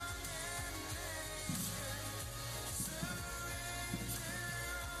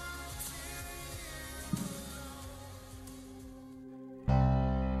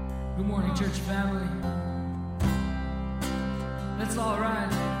church family. Let's all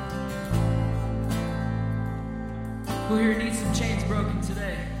rise. Who here needs some chains broken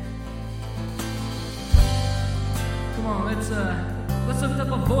today? Come on, let's lift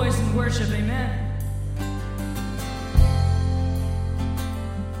up a voice in worship, amen.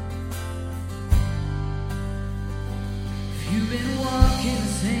 If you've been walking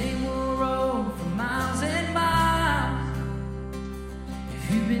the same old road for miles and miles,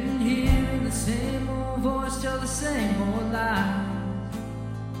 if you've been hearing the same old voice tell the same old lies,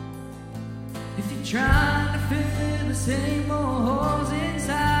 if you're trying to fill the same old holes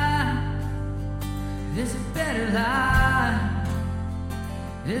inside, there's a better life.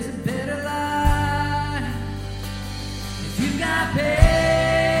 There's a better life. If you've got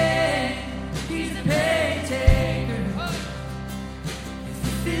pain, he's the pain taker. If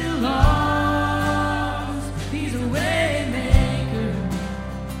you feel lost, he's a way maker.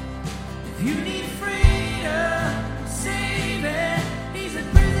 If you need freedom, saving, he's a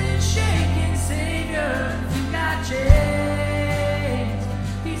prison shaking savior. If you've got chains,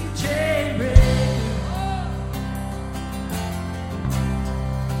 he's a chain breaker.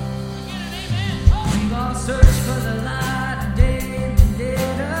 Search for the light day and day.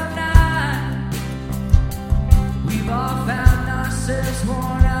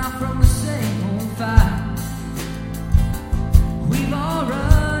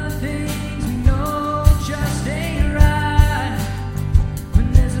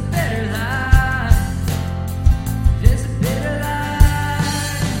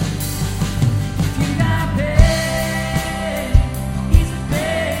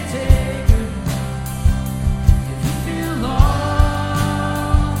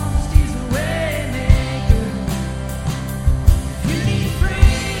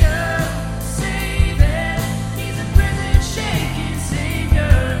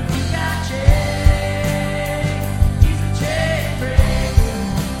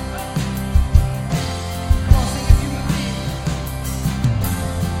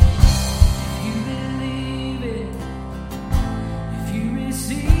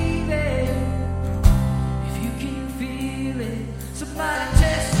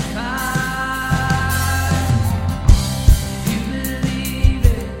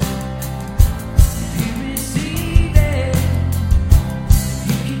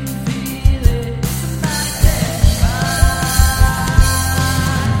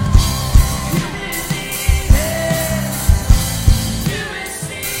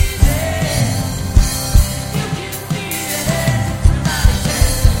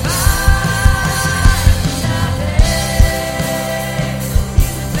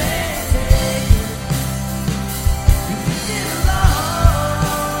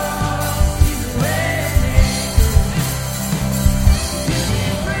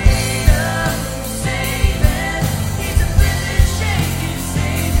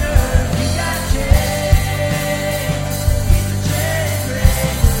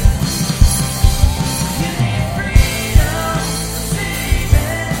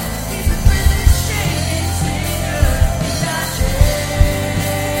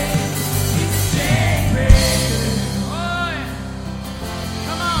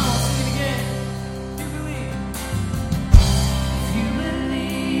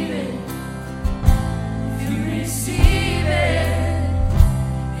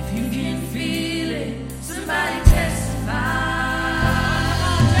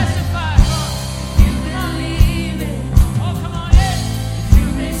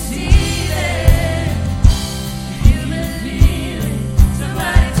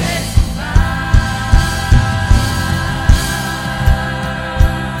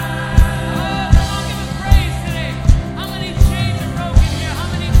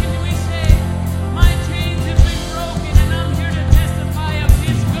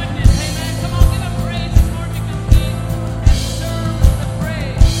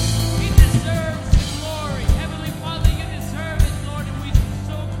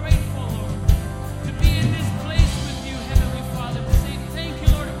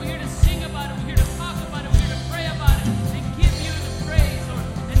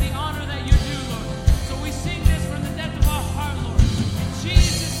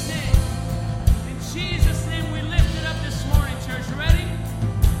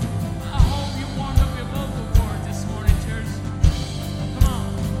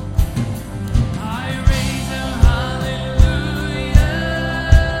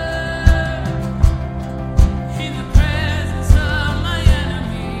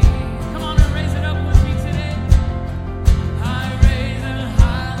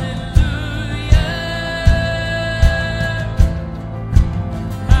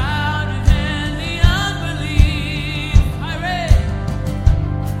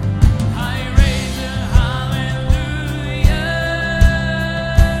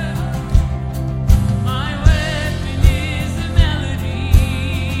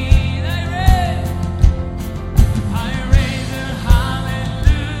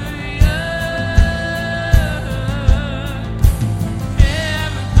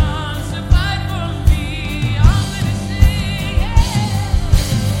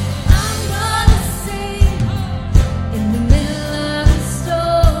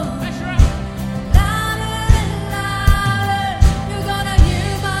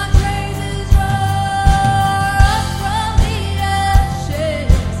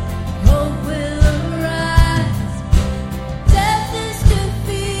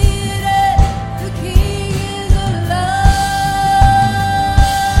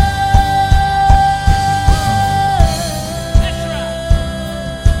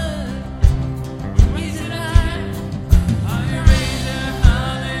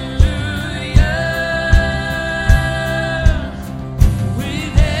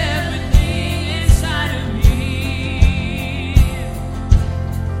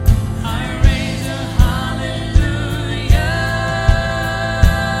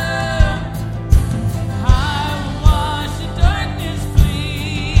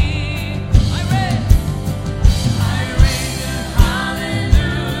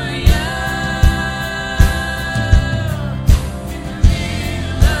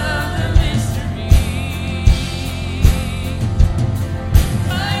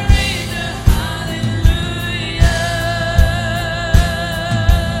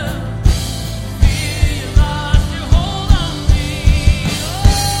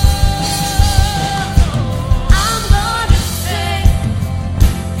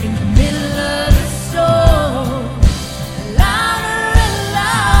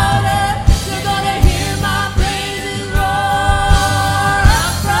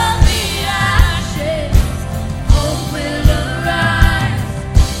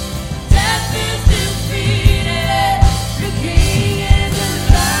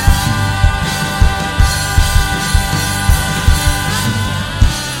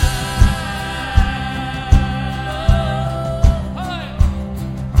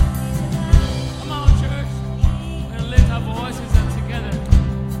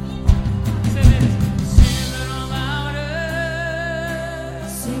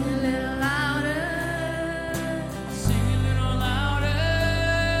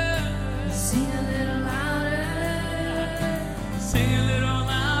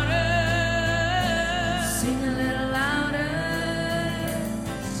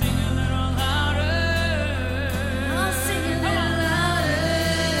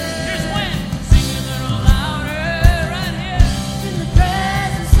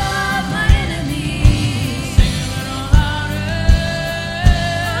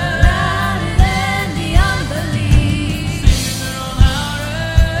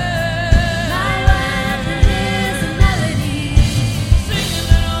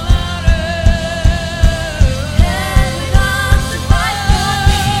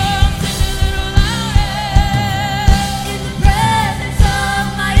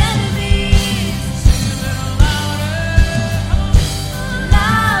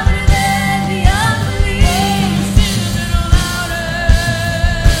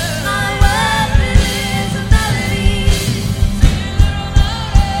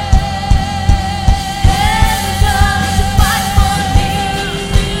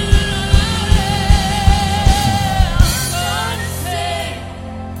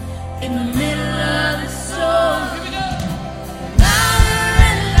 in the middle of the storm. Here we go. Louder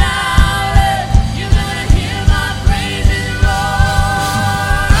and louder, you're gonna hear my praises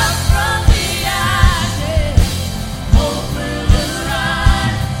roar up from the ashes. Hope will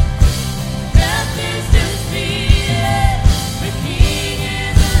arise. Death is defeated. The King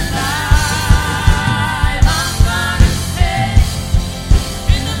is alive. I'm gonna say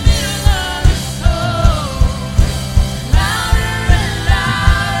in the middle of the storm. Louder and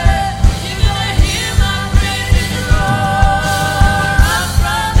louder, you're gonna hear my praises roar up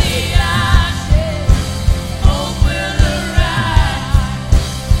from the ashes. Hope will arise.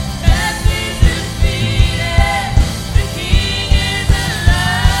 Death is defeated. The King is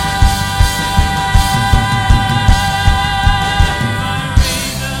alive. I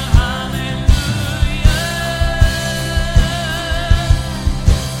raise a hallelujah.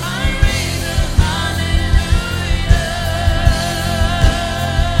 I raise a hallelujah.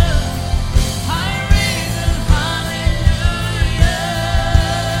 I raise a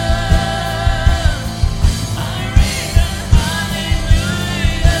hallelujah.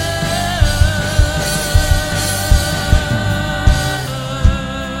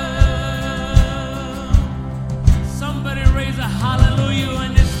 Somebody raise a hallelujah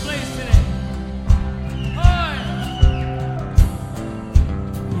in this place today.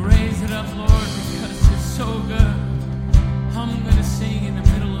 Raise it up, Lord, because it's so good. I'm gonna sing in the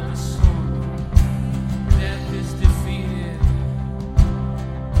middle of the storm. Death is defeated.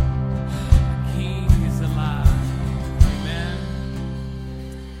 The King is alive. Amen.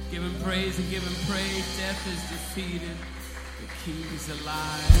 Give him praise and give him praise. Death is defeated. The King is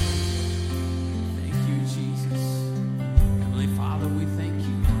alive. Thank you, Jesus. Heavenly Father, we thank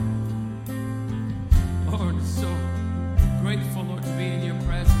you. Lord, so grateful, Lord, to be in your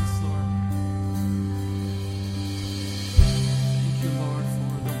presence, Lord. Thank you, Lord,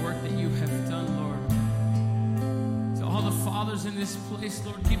 for the work that you have done, Lord. To all the fathers in this place,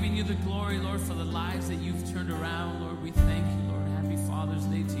 Lord, giving you the glory, Lord, for the lives that you've turned around, Lord. We thank you, Lord. Happy Father's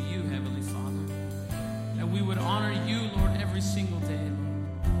Day to you, Heavenly Father. That we would honor you, Lord, every single day, Lord.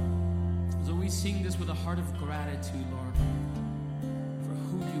 So we sing this with a heart of gratitude, Lord, for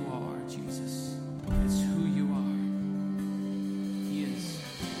who you are, Jesus. It's who you are. He is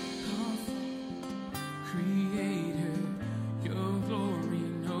Alpha, Creator. Your glory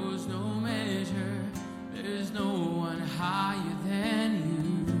knows no measure. There's no one higher than you.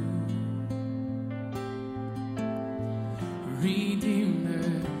 Redeemer,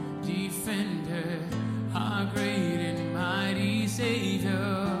 Defender, our great and mighty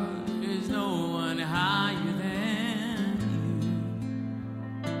Savior. There's no one higher than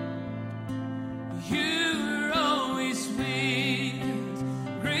you. You are always with us,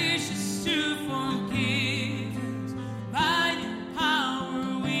 gracious to forgive us. By your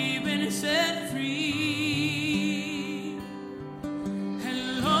power we've been set free. And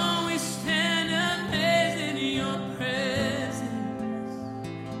Lord, we stand amazed in your presence,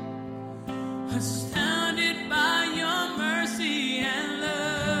 astounded by your mercy and love.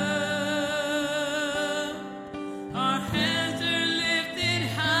 Our hands are lifted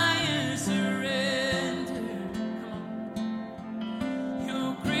high in surrender.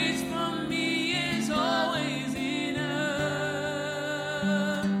 Your grace for me is always enough.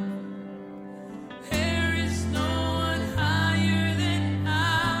 There is no one higher than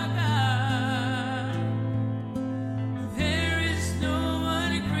our God. There is no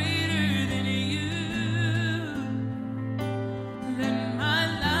one greater than you. Let my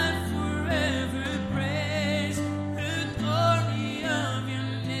life forever praise the glory of your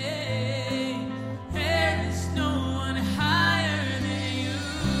name. There is no one higher than you.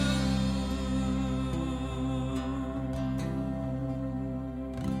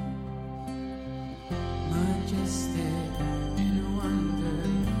 Majestic in wonder,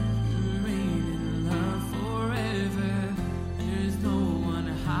 you reign in love forever. There's no one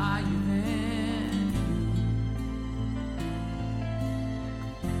higher than you.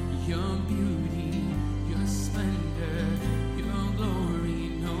 Your beauty, your splendor, your glory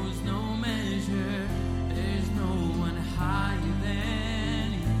knows no measure. There's no one higher than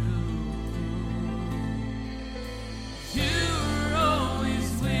you. You are always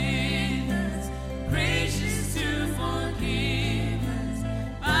with us, gracious to forgive.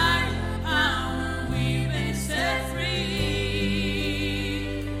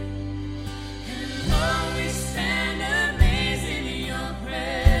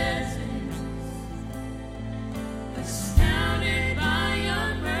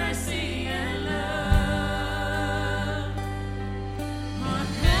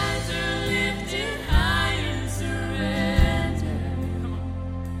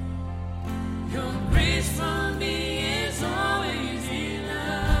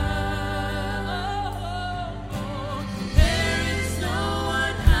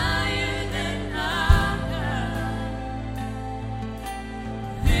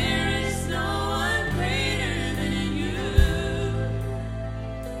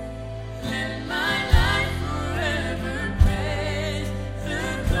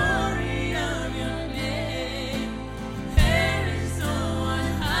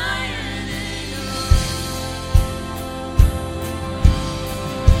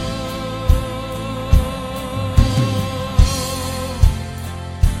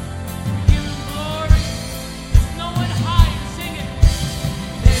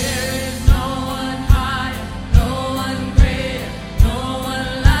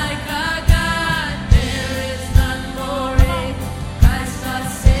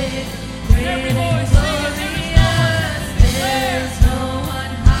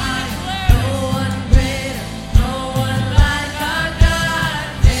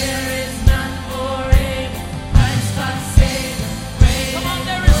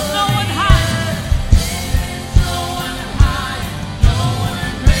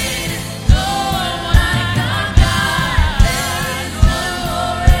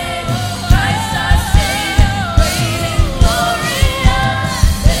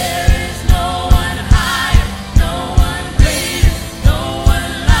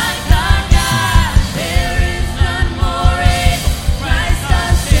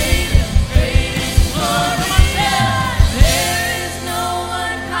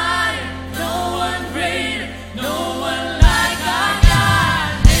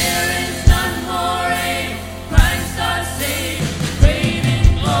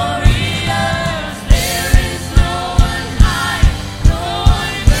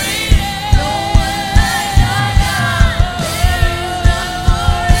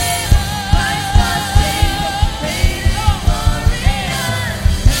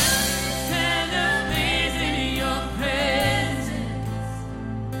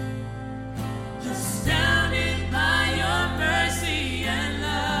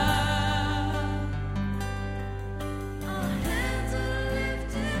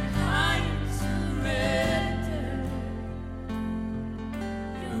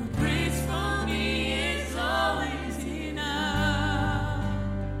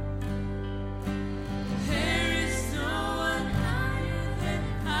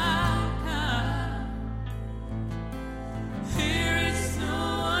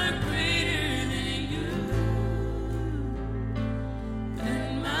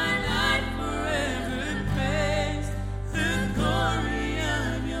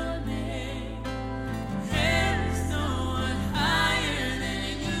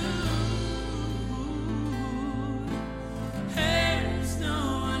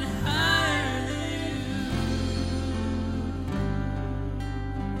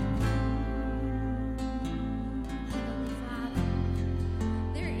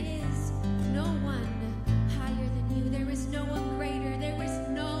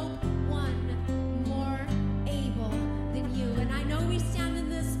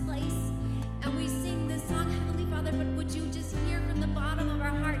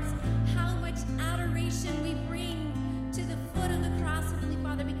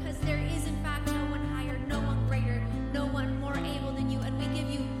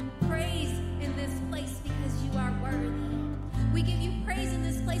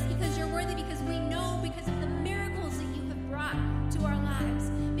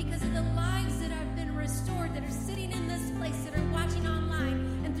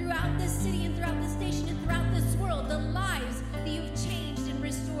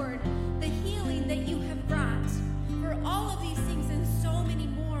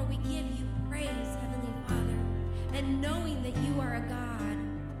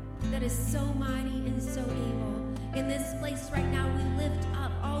 that is so mighty and so able. In this place right now, we lift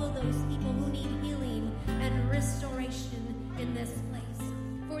up all of those people who need healing and restoration in this place.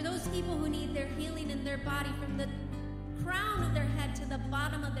 For those people who need their healing in their body from the crown of their head to the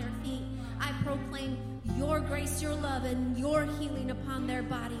bottom of their feet, I proclaim your grace, your love, and your healing upon their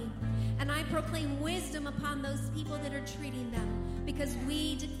body. And I proclaim wisdom upon those people that are treating them, because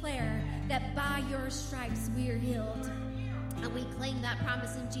we declare that by your stripes we are healed. And we claim that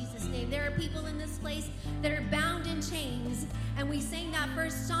promise in Jesus' name. There are people in this place that are bound in chains. And we sang that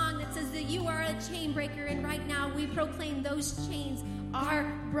first song that says that you are a chain breaker. And right now we proclaim those chains are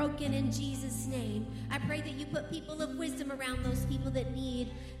broken in Jesus' name. I pray that you put people of wisdom around those people that need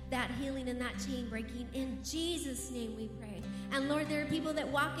that healing and that chain breaking. In Jesus' name we pray. And Lord, there are people that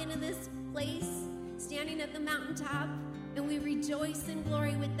walk into this place standing at the mountaintop, and we rejoice in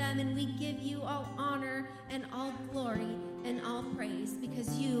glory with them, and we give you all honor and all glory and all praise,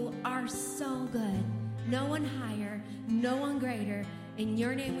 because you are so good. No one higher, no one greater. In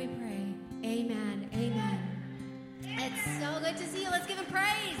your name we pray. Amen. Amen. It's so good to see you. Let's give him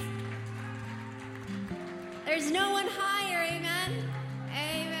praise. There's no one higher. Amen.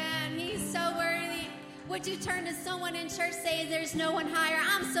 Amen. He's so worthy. Would you turn to someone in church, say, there's no one higher?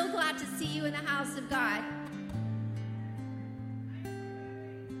 I'm so glad to see you in the house of God.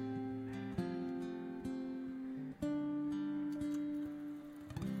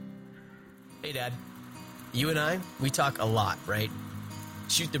 Hey, Dad. You and I, we talk a lot, right?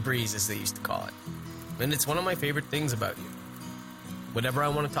 Shoot the breeze, as they used to call it. And it's one of my favorite things about you. Whatever I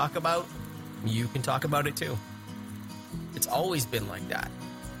want to talk about, you can talk about it too. It's always been like that.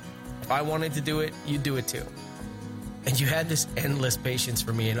 If I wanted to do it, you'd do it too. And you had this endless patience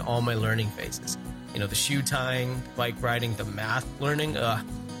for me in all my learning phases. You know, the shoe tying, the bike riding, the math learning,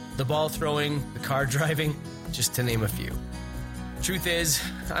 the ball throwing, the car driving, just to name a few. Truth is,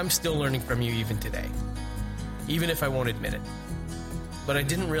 I'm still learning from you even today, even if I won't admit it. But I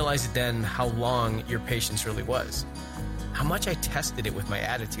didn't realize it then how long your patience really was, how much I tested it with my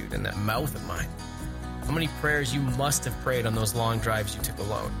attitude and that mouth of mine, how many prayers you must have prayed on those long drives you took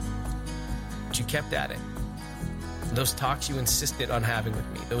alone. But you kept at it. Those talks you insisted on having with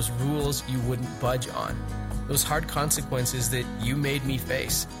me, those rules you wouldn't budge on, those hard consequences that you made me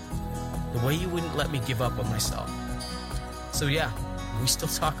face, the way you wouldn't let me give up on myself. So yeah, we still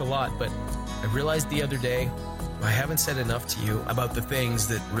talk a lot, but I realized the other day I haven't said enough to you about the things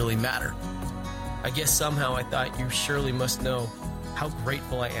that really matter. I guess somehow I thought you surely must know how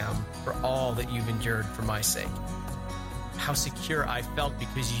grateful I am for all that you've endured for my sake. How secure I felt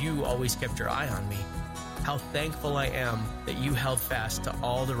because you always kept your eye on me. How thankful I am that you held fast to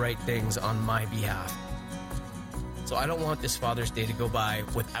all the right things on my behalf. So I don't want this Father's Day to go by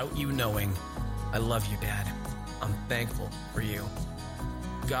without you knowing I love you, Dad. I'm thankful for you.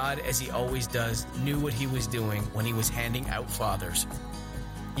 God, as he always does, knew what he was doing when he was handing out fathers.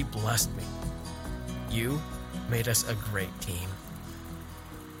 He blessed me. You made us a great team.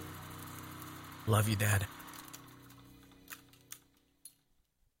 Love you, Dad.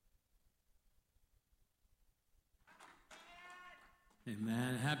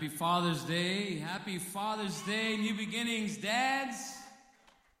 Amen. Happy Father's Day. Happy Father's Day. New beginnings, dads.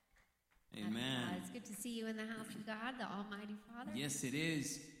 Amen. It's good to see you in the house of God, the Almighty Father. Yes, it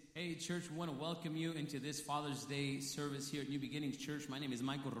is. Hey, church, we want to welcome you into this Father's Day service here at New Beginnings Church. My name is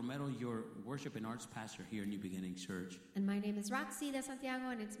Michael Romero, your worship and arts pastor here at New Beginnings Church. And my name is Roxy de Santiago,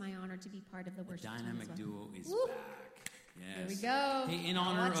 and it's my honor to be part of the worship team. The dynamic duo is Woo. back. Yes. Here we go. Hey, in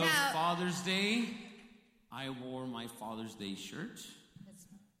honor Watch of out. Father's Day, I wore my Father's Day shirt.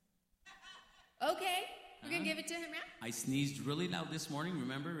 Okay. We're going to give it to him now? I sneezed really loud this morning,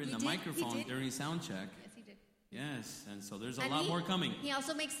 remember, in the microphone during sound check. Yes, he did. Yes, and so there's a lot more coming. He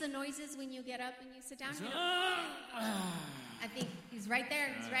also makes the noises when you get up and you sit down. I think he's right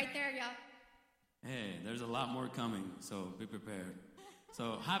there. He's right there, y'all. Hey, there's a lot more coming, so be prepared.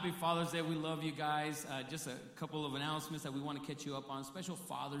 So happy Father's Day. We love you guys. Just a couple of announcements that we want to catch you up on. Special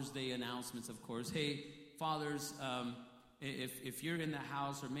Father's Day announcements, of course. Hey, fathers, if you're in the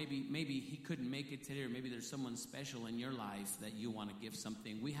house, or maybe he couldn't make it today, or maybe there's someone special in your life that you want to give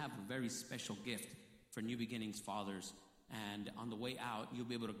something, we have a very special gift for New Beginnings fathers. And on the way out, you'll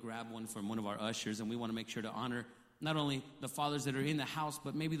be able to grab one from one of our ushers, and we want to make sure to honor not only the fathers that are in the house,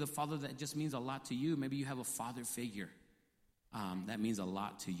 but maybe the father that just means a lot to you. Maybe you have a father figure that means a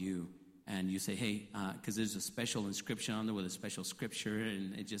lot to you. And you say, hey, because there's a special inscription on there with a special scripture,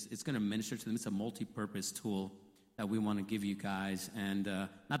 and it's going to minister to them. It's a multi-purpose tool that we want to give you guys. And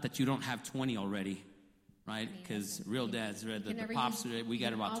not that you don't have 20 already, right? Because real dads, right? The never pops, use- we you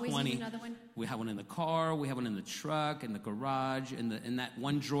got can about always 20. use another one. We have one in the car, we have one in the truck, in the garage, in that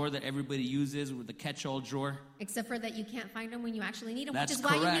one drawer that everybody uses with the catch-all drawer. Except for that you can't find them when you actually need them, That's which is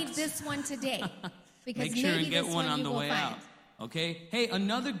why you correct. need this one today. Because Make sure maybe and get this one on you the will way find. out. Okay? Hey,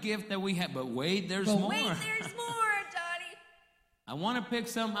 another gift that we have, but wait, there's But more. wait, there's more, Johnny. I want to pick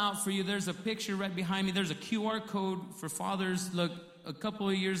some out for you. There's a picture right behind me. There's a QR code for fathers. Look, a couple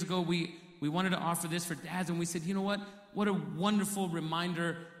of years ago, we wanted to offer this for dads, and we said, you know what? What a wonderful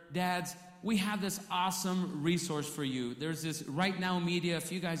reminder. Dads, we have this awesome resource for you. There's this Right Now Media.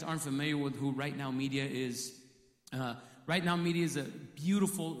 If you guys aren't familiar with who Right Now Media is, Right Now Media is a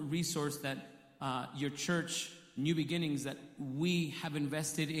beautiful resource that your church, New Beginnings, that we have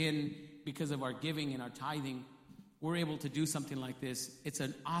invested in because of our giving and our tithing. We're able to do something like this. It's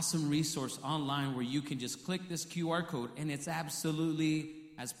an awesome resource online where you can just click this QR code, and it's absolutely,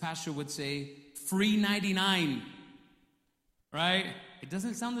 as Pastor would say, free 99. Right? It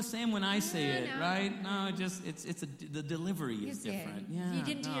doesn't sound the same when I say it, no. right? No, the delivery is You did. different. Yeah, You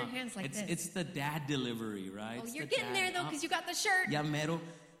didn't do your hands like this. It's the dad delivery, right? Oh, It's you're the getting dad- there, though, because you got the shirt. Yeah, mero.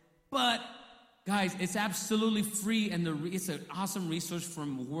 But, guys, it's absolutely free, and it's an awesome resource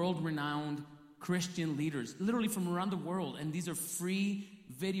from world-renowned Christian leaders, literally from around the world. And these are free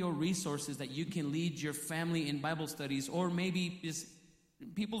video resources that you can lead your family in Bible studies, or maybe just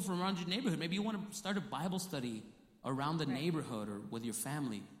people from around your neighborhood. Maybe you want to start a Bible study around the neighborhood or with your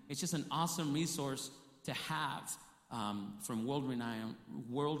family. It's just an awesome resource to have from world-renowned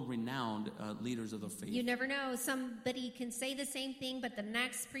leaders of the faith. You never know. Somebody can say the same thing, but the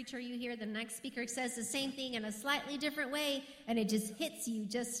next preacher you hear, the next speaker says the same thing in a slightly different way, and it just hits you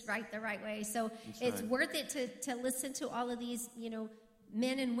just the right way. So it's worth it to listen to all of these,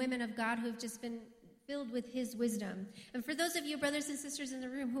 men and women of God who have just been filled with his wisdom. And for those of you brothers and sisters in the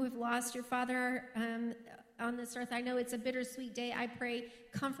room who have lost your father on this earth, I know it's a bittersweet day. I pray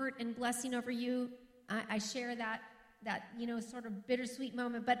comfort and blessing over you. I share that sort of bittersweet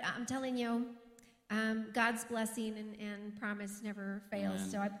moment, but I'm telling you, God's blessing and promise never fails. Amen.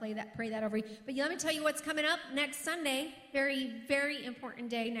 So I pray that over you. But let me tell you what's coming up next Sunday. Very, very important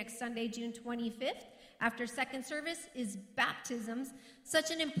day next Sunday, June 25th. After second service is baptisms. Such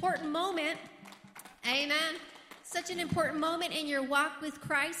an important moment. Amen. Such an important moment in your walk with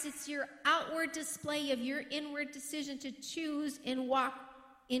Christ. It's your outward display of your inward decision to choose and walk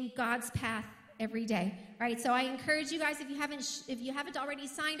in God's path every day. Right? So I encourage you guys, if you haven't already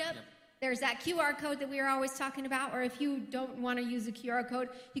signed up, there's that QR code that we are always talking about. Or if you don't want to use a QR code,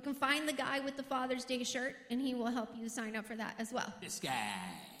 you can find the guy with the Father's Day shirt, and he will help you sign up for that as well. This guy.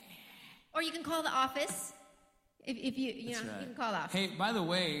 Or you can call the office. If you That's right. you can call the office. Hey, by the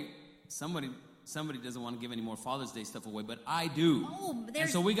way, somebody doesn't want to give any more Father's Day stuff away, but I do. Oh, and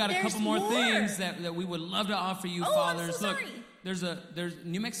so we got a couple more things that we would love to offer you, fathers. I'm so Look, sorry. there's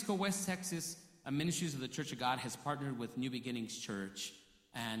New Mexico, West Texas Ministries of the Church of God has partnered with New Beginnings Church,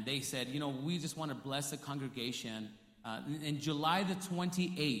 and they said, we just want to bless the congregation. In July the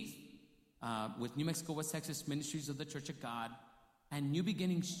 28th, with New Mexico, West Texas Ministries of the Church of God and New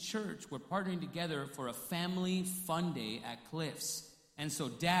Beginnings Church, we're partnering together for a family fun day at Cliffs. And so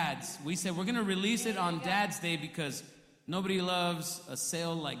dads, we said we're going to release it on Dad's Day because nobody loves a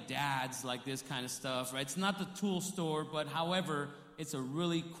sale like Dad's, like this kind of stuff, right? It's not the tool store, but however, it's a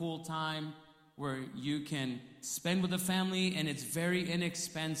really cool time where you can spend with the family, and it's very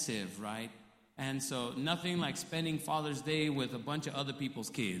inexpensive, right? And so nothing like spending Father's Day with a bunch of other people's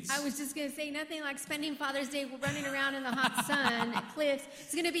kids. I was just going to say, nothing like spending Father's Day running around in the hot sun at Cliffs.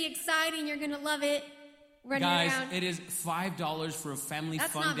 It's going to be exciting. You're going to love it. Running Guys, around. it is $5 for a family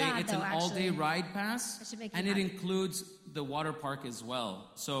That's fun not day. bad, It's though, an all-day actually. ride pass, That should make you and it happy. includes the water park as well.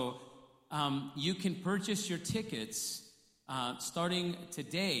 So you can purchase your tickets starting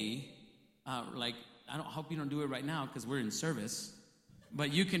today. I hope you don't do it right now because we're in service.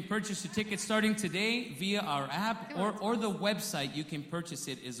 But you can purchase your tickets starting today via our app or the website. You can purchase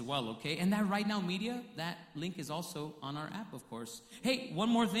it as well, okay? And that Right Now Media, that link is also on our app, of course. Hey, one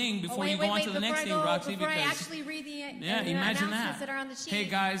more thing before you go on to the next thing, Roxy. Before I because actually read the imagine announcements that are on the sheet. Hey,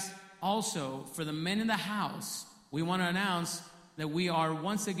 guys, also, for the men in the house, we want to announce that we are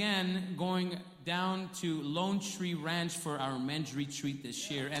once again going down to Lone Tree Ranch for our men's retreat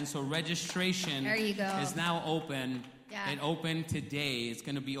this year. And so registration There you go. is now open. Yeah. It opened today. It's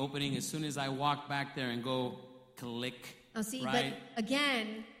going to be opening as soon as I walk back there and go click. Oh, see, right? but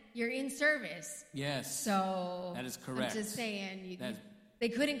again, you're in service. Yes. So That is correct. I'm just saying, That's- they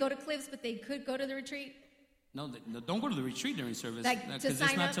couldn't go to Cliffs, but they could go to the retreat. No, don't go to the retreat during service Like, to because it's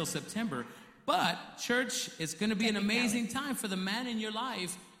sign not up? till September. But church is going to be an amazing time for the man in your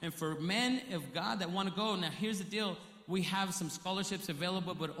life. And for men of God that want to go, now here's the deal. We have some scholarships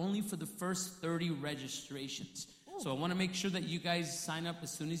available, but only for the first 30 registrations. So I want to make sure that you guys sign up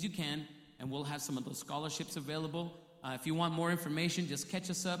as soon as you can, and we'll have some of those scholarships available. If you want more information, just catch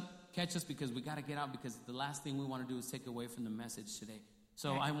us because we got to get out, because the last thing we want to do is take away from the message today.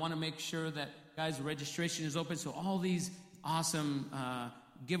 So I want to make sure that, guys, registration is open. So all these awesome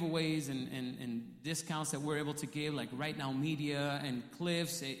giveaways and discounts that we're able to give, like Right Now Media and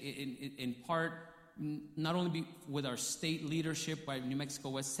Cliffs, in part, not only with our state leadership by New Mexico,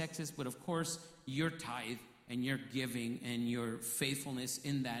 West Texas, but of course, your tithe and your giving and your faithfulness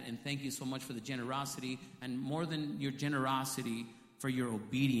in that. And thank you so much for the generosity, and more than your generosity, for your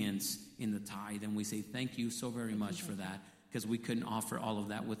obedience in the tithe. And we say thank you so very much for that, because we couldn't offer all of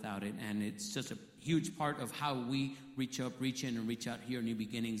that without it. And it's just a huge part of how we reach in and reach out here at New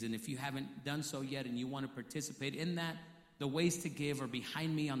Beginnings. And if you haven't done so yet and you want to participate in that, the ways to give are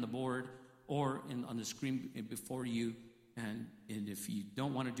behind me on the board or on the screen before you. And if you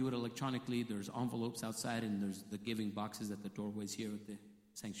don't want to do it electronically, there's envelopes outside, and there's the giving boxes at the doorways here at the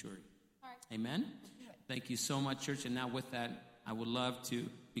sanctuary. All right. Amen? Thank you so much, church. And now with that, I would love to,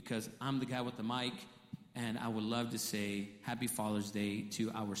 because I'm the guy with the mic, and I would love to say Happy Father's Day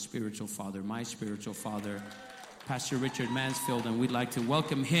to our spiritual father, my spiritual father, Pastor Richard Mansfield, and we'd like to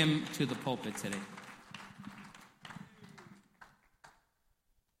welcome him to the pulpit today.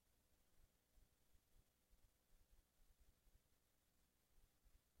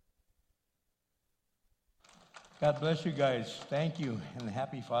 God bless you guys. Thank you, and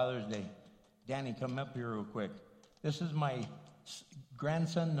happy Father's Day. Danny, come up here real quick. This is my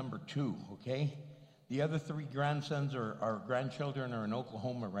grandson number 2, okay? The other 3 grandsons our grandchildren are in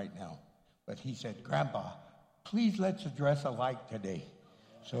Oklahoma right now. But he said, Grandpa, please let's dress alike today.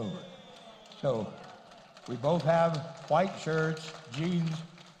 So we both have white shirts, jeans,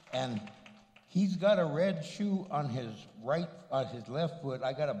 and he's got a red shoe on his left foot.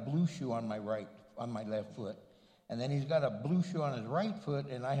 I got a blue shoe on my left foot. And then he's got a blue shoe on his right foot,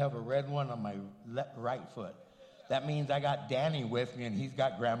 and I have a red one on my right foot. That means I got Danny with me, and he's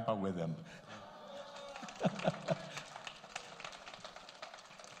got Grandpa with him.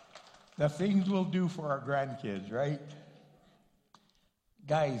 The things we'll do for our grandkids, right?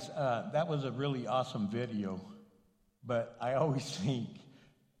 Guys, that was a really awesome video, but I always think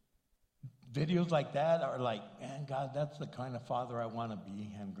videos like that are like, man, God, that's the kind of father I want to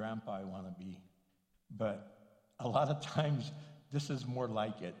be, and Grandpa I want to be. But a lot of times, this is more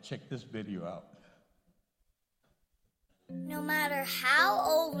like it. Check this video out. No matter how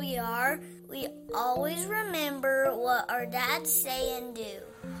old we are, we always remember what our dads say and do.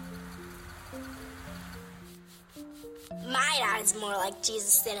 My dad is more like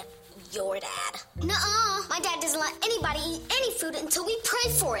Jesus than your dad. Nuh-uh. My dad doesn't let anybody eat any food until we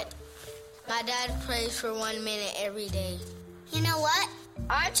pray for it. My dad prays for 1 minute every day. You know what?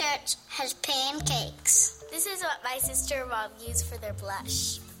 Our church has pancakes. This is what my sister and mom use for their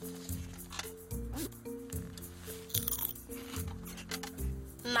blush.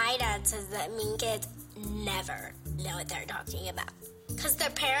 My dad says that mean kids never know what they're talking about, because their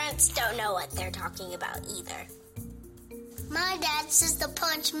parents don't know what they're talking about either. My dad says to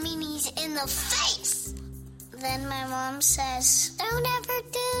punch meanies in the face. Then my mom says, don't ever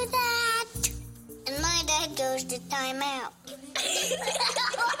do that. And my dad goes to timeout.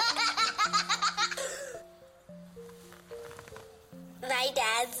 My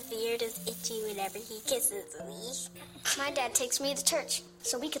dad's beard is itchy whenever he kisses me. My dad takes me to church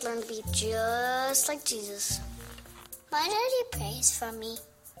so we could learn to be just like Jesus. My daddy prays for me.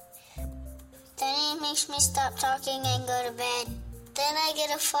 Then he makes me stop talking and go to bed. Then I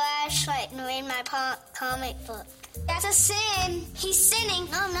get a flashlight and read my comic book. That's a sin. He's sinning.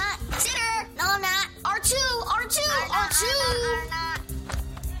 No, I'm not. Sinner. No, I'm not. R2. R2.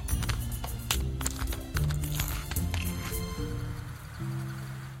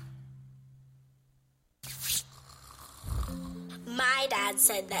 My dad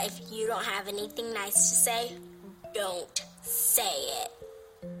said that if you don't have anything nice to say, don't say it.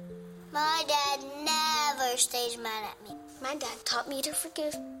 My dad never stays mad at me. My dad taught me to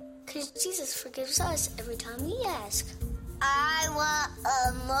forgive, because Jesus forgives us every time we ask. I want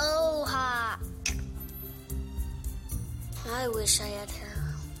a mohawk. I wish I had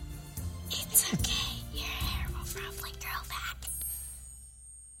hair. It's okay. Your hair will probably grow back.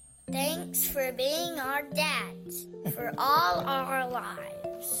 Thanks for being our dads for all our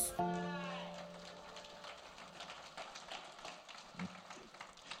lives.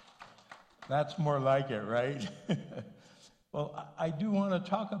 That's more like it, right? Well, I do want to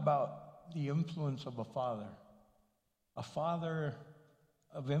talk about the influence of a father. A father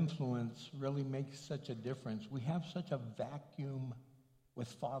of influence really makes such a difference. We have such a vacuum with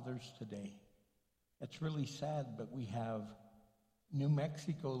fathers today. It's really sad, but we have New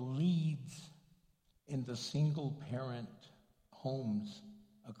Mexico leads in the single-parent homes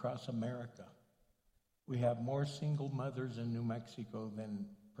across America. We have more single mothers in New Mexico than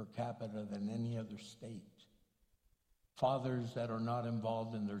per capita than any other state. Fathers that are not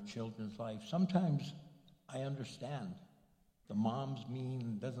involved in their children's life. Sometimes I understand. The mom's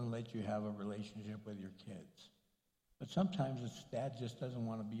mean, doesn't let you have a relationship with your kids. But sometimes it's dad just doesn't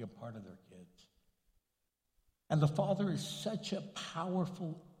want to be a part of their kids. And the father is such a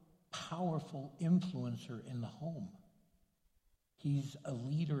powerful, powerful influencer in the home. He's a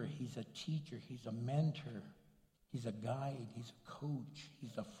leader, he's a teacher, he's a mentor, he's a guide, he's a coach,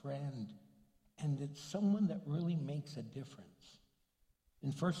 he's a friend. And it's someone that really makes a difference.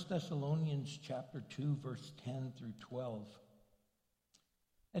 In 1 Thessalonians chapter 2, verse 10 through 12,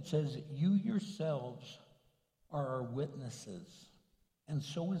 it says, "You yourselves are our witnesses, and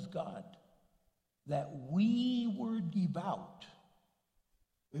so is God, that we were devout."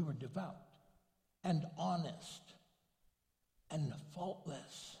 We were devout and honest and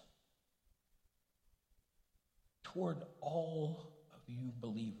faultless toward all of you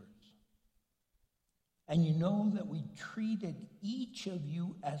believers. And you know that we treated each of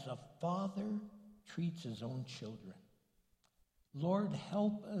you as a father treats his own children. Lord,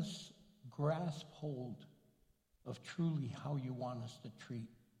 help us grasp hold of truly how you want us to treat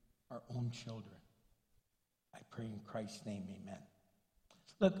our own children. I pray in Christ's name, amen.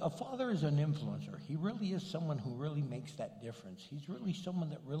 Look, a father is an influencer. He really is someone who really makes that difference. He's really someone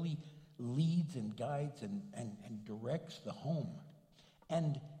that really leads and guides and directs the home.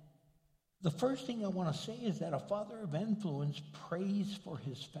 And the first thing I want to say is that a father of influence prays for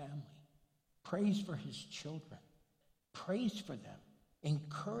his family, prays for his children, prays for them,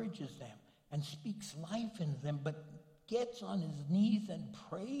 encourages them, and speaks life into them, but gets on his knees and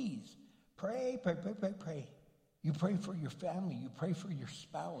prays. Pray, pray, pray, pray, pray. You pray for your family. You pray for your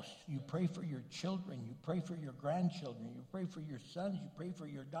spouse. You pray for your children. You pray for your grandchildren. You pray for your sons. You pray for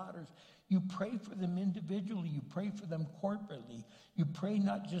your daughters. You pray for them individually. You pray for them corporately. You pray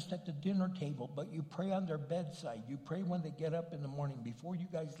not just at the dinner table, but you pray on their bedside. You pray when they get up in the morning before you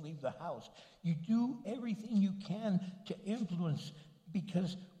guys leave the house. You do everything you can to influence,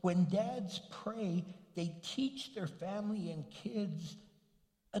 because when dads pray, they teach their family and kids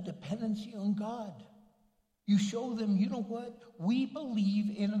a dependency on God. You show them, you know what? We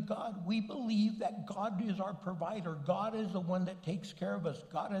believe in a God. We believe that God is our provider. God is the one that takes care of us.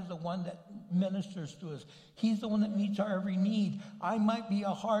 God is the one that ministers to us. He's the one that meets our every need. I might be a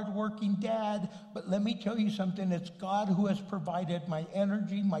hard-working dad, but let me tell you something. It's God who has provided my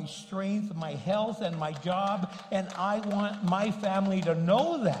energy, my strength, my health, and my job, and I want my family to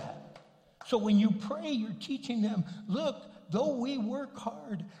know that. So when you pray, you're teaching them, look, though we work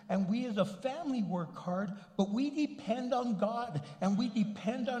hard and we as a family work hard, but we depend on God and we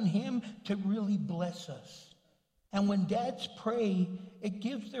depend on Him to really bless us. And when dads pray, it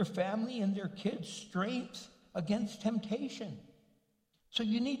gives their family and their kids strength against temptation. So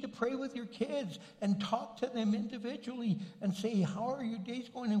you need to pray with your kids and talk to them individually and say, how are your days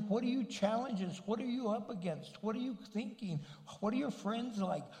going? And what are your challenges? What are you up against? What are you thinking? What are your friends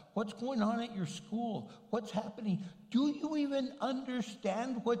like? What's going on at your school? What's happening? Do you even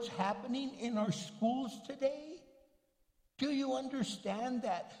understand what's happening in our schools today? Do you understand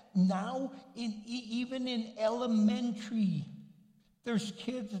that now, even in elementary, there's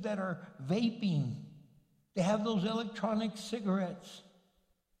kids that are vaping. They have those electronic cigarettes.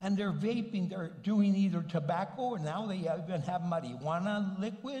 And they're vaping, they're doing either tobacco, or now they even have marijuana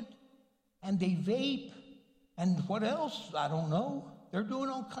liquid, and they vape. And what else? I don't know. They're doing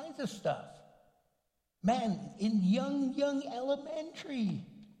all kinds of stuff. Man, in young elementary,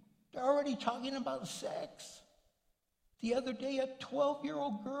 they're already talking about sex. The other day, a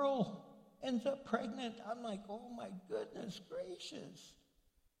 12-year-old girl ends up pregnant. I'm like, oh my goodness gracious.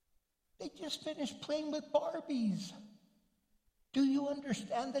 They just finished playing with Barbies. Do you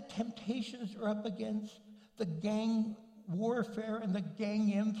understand the temptations they're up against? The gang warfare and the gang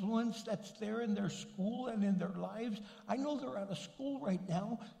influence that's there in their school and in their lives? I know they're out of school right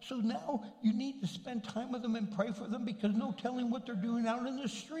now, so now you need to spend time with them and pray for them, because no telling what they're doing out in the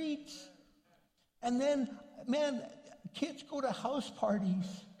streets. And then, man, kids go to house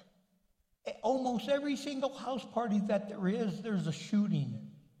parties. Almost every single house party that there is, there's a shooting.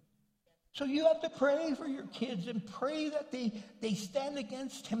 So you have to pray for your kids and pray that they stand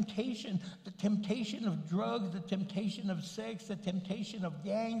against temptation, the temptation of drugs, the temptation of sex, the temptation of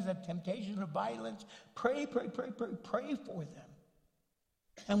gangs, the temptation of violence. Pray, pray, pray, pray, pray for them.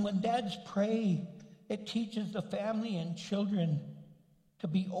 And when dads pray, it teaches the family and children to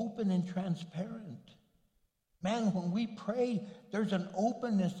be open and transparent. Man, when we pray, there's an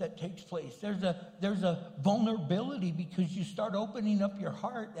openness that takes place. There's a vulnerability because you start opening up your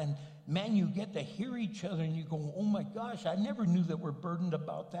heart, and man, you get to hear each other and you go, oh my gosh, I never knew that we're burdened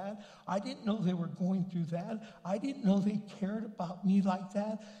about that. I didn't know they were going through that. I didn't know they cared about me like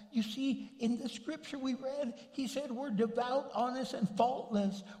that. You see, in the scripture we read, he said we're devout, honest, and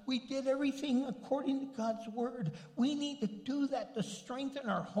faultless. We did everything according to God's word. We need to do that to strengthen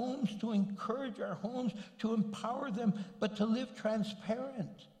our homes, to encourage our homes, to empower them, but to live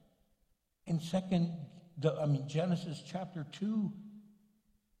transparent. In Genesis chapter 2,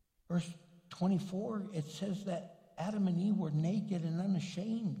 verse 24, it says that Adam and Eve were naked and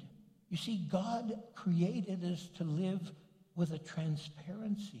unashamed. You see, God created us to live with a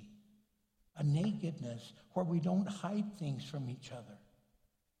transparency, a nakedness where we don't hide things from each other,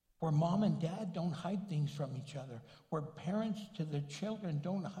 where mom and dad don't hide things from each other, where parents to their children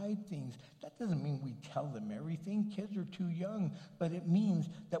don't hide things. That doesn't mean we tell them everything. Kids are too young, but it means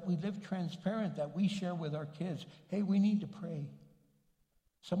that we live transparent, that we share with our kids, hey, we need to pray.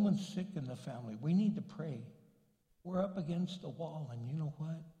 Someone's sick in the family. We need to pray. We're up against the wall, and you know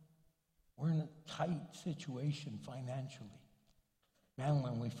what? We're in a tight situation financially. Man,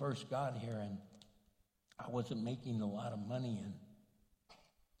 when we first got here, and I wasn't making a lot of money, and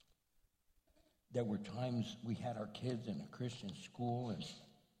there were times we had our kids in a Christian school, and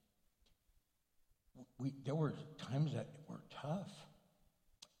there were times that were tough.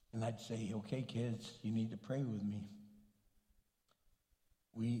 And I'd say, okay, kids, you need to pray with me.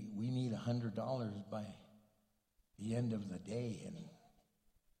 We need $100 by the end of the day, and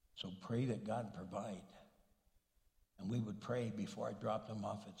so pray that God provide. And we would pray before I dropped them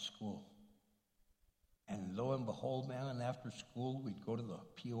off at school. And lo and behold, man, after school, we'd go to the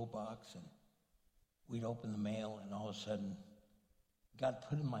P.O. box, and we'd open the mail, and all of a sudden, God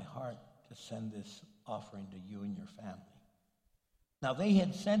put in my heart to send this offering to you and your family. Now, they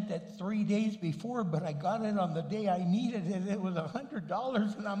had sent that 3 days before, but I got it on the day I needed it. It was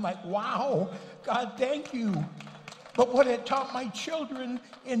 $100, and I'm like, wow, God, thank you. But what it taught my children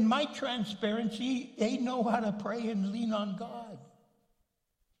in my transparency, they know how to pray and lean on God.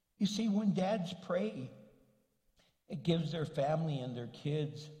 You see, when dads pray, it gives their family and their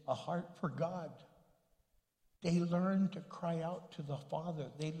kids a heart for God. They learn to cry out to the Father.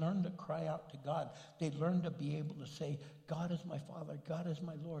 They learn to cry out to God. They learn to be able to say, God is my Father. God is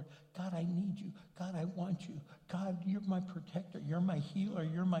my Lord. God, I need you. God, I want you. God, you're my protector. You're my healer.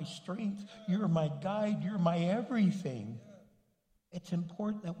 You're my strength. You're my guide. You're my everything. It's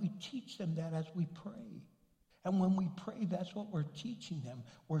important that we teach them that as we pray. And when we pray, that's what we're teaching them.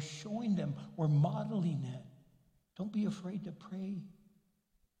 We're showing them. We're modeling it. Don't be afraid to pray.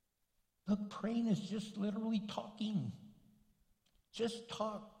 Look, praying is just literally talking. Just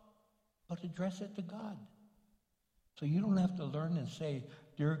talk, but address it to God. So you don't have to learn and say,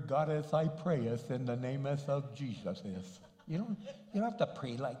 Dear Goddess, I prayeth in the name of Jesus. You don't have to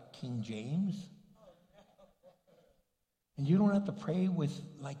pray like King James. And you don't have to pray with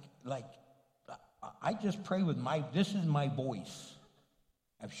like I just pray with this is my voice.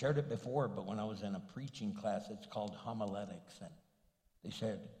 I've shared it before, but when I was in a preaching class, it's called homiletics. And they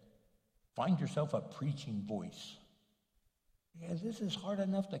said, find yourself a preaching voice. Yeah, this is hard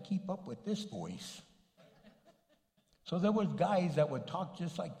enough to keep up with this voice. So there was guys that would talk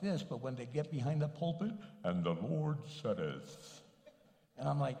just like this, but when they get behind the pulpit, and the Lord saith. And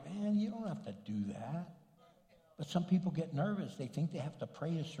I'm like, man, you don't have to do that. But some people get nervous. They think they have to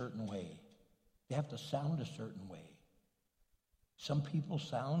pray a certain way. They have to sound a certain way. Some people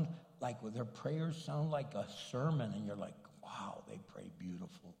sound like, their prayers sound like a sermon, and you're like, wow, they pray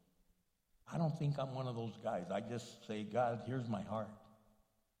beautiful. I don't think I'm one of those guys. I just say, God, here's my heart.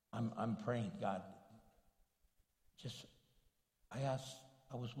 I'm praying, God.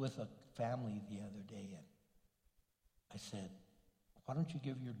 I was with a family the other day, and I said, why don't you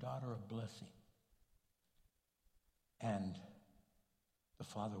give your daughter a blessing? And the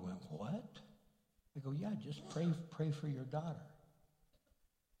father went, what? I go, yeah, just pray for your daughter.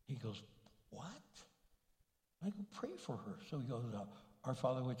 He goes, what? I go, pray for her. So he goes, Our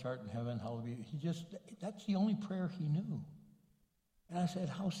Father which art in heaven, hallowed be. That's the only prayer he knew. And I said,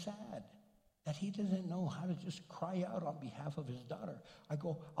 how sad that he doesn't know how to just cry out on behalf of his daughter. I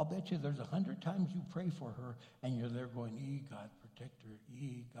go, I'll bet you there's 100 times you pray for her, and you're there going, God, protect her.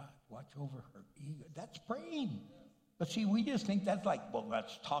 God, watch over her. That's praying. But see, we just think that's like, well,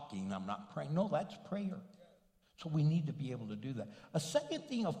 that's talking. I'm not praying. No, that's prayer. So we need to be able to do that. A second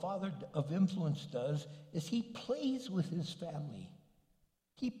thing a father of influence does is he plays with his family.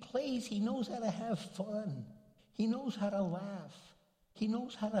 He plays. He knows how to have fun. He knows how to laugh. He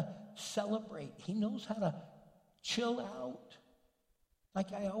knows how to celebrate. He knows how to chill out.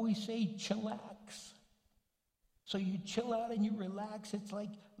 Like I always say, chillax. So you chill out and you relax. It's like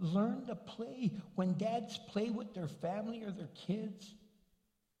learn to play. When dads play with their family or their kids,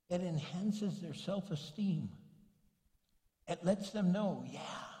 it enhances their self-esteem. It lets them know, yeah,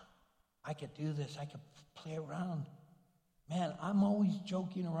 I could do this. I could play around. Man, I'm always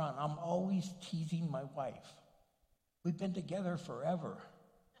joking around. I'm always teasing my wife. We've been together forever.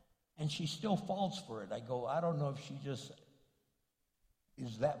 And she still falls for it. I go, I don't know if she just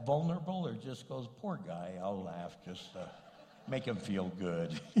is that vulnerable or just goes, poor guy, I'll laugh just to make him feel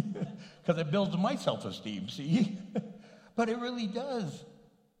good. Because it builds my self-esteem, see? But it really does.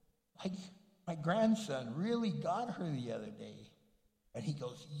 Like my grandson really got her the other day. And he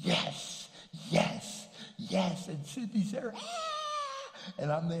goes, yes, yes, yes. And Cindy's there, ah!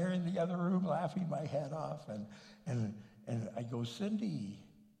 And I'm there in the other room laughing my head off. And I go, Cindy,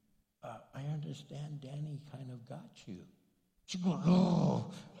 I understand Danny kind of got you. She goes, oh.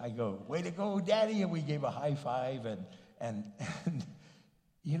 I go, way to go, Daddy. And we gave a high five. And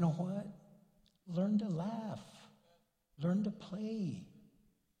you know what? Learn to laugh. Learn to play.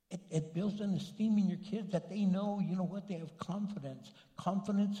 It builds an esteem in your kids that they know, you know what, they have confidence.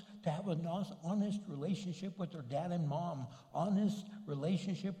 Confidence to have an honest relationship with their dad and mom. Honest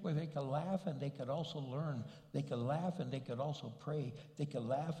relationship where they could laugh and they could also learn. They could laugh and they could also pray. They could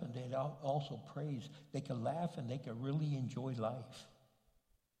laugh and they'd also praise. They could laugh and they could really enjoy life.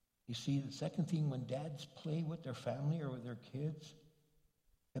 You see, the second thing, when dads play with their family or with their kids,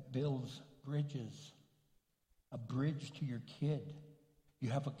 it builds bridges. A bridge to your kid. You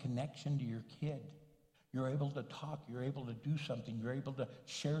have a connection to your kid. You're able to talk. You're able to do something. You're able to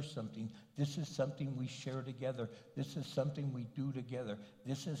share something. This is something we share together. This is something we do together.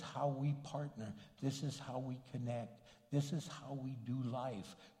 This is how we partner. This is how we connect. This is how we do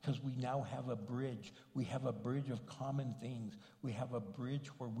life, because we now have a bridge. We have a bridge of common things. We have a bridge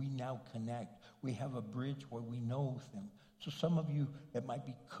where we now connect. We have a bridge where we know them. So some of you, it might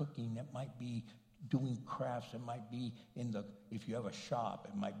be cooking. It might be doing crafts. It might be if you have a shop,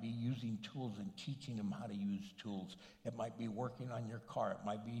 it might be using tools and teaching them how to use tools. It might be working on your car. It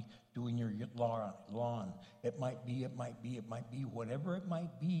might be doing your lawn. It might be, whatever it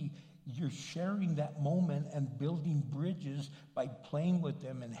might be, you're sharing that moment and building bridges by playing with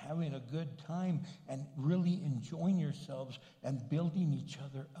them and having a good time and really enjoying yourselves and building each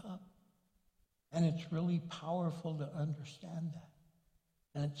other up. And it's really powerful to understand that.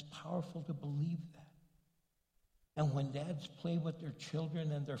 And it's powerful to believe that. And when dads play with their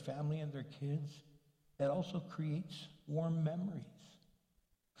children and their family and their kids, that also creates warm memories.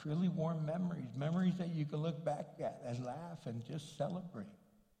 Really warm memories. Memories that you can look back at and laugh and just celebrate.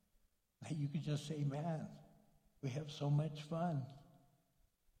 That you could just say, man, we have so much fun.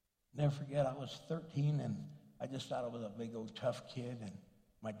 Never forget, I was 13 and I just thought I was a big old tough kid. And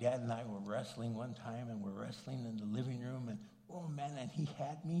my dad and I were wrestling one time, and we're wrestling in the living room, and oh man, and he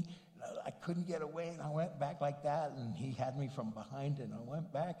had me. I couldn't get away, and I went back like that, and he had me from behind, and I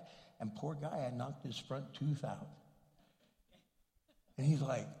went back, and poor guy, I knocked his front tooth out. And he's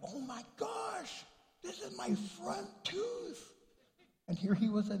like, oh my gosh, this is my front tooth. And here he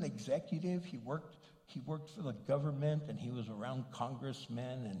was an executive. He worked for the government, and he was around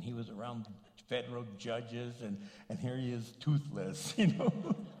congressmen, and he was around federal judges, and here he is toothless,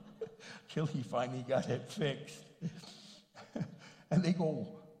 till he finally got it fixed. And they go,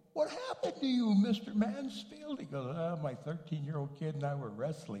 what happened to you, Mr. Mansfield? He goes, my 13-year-old kid and I were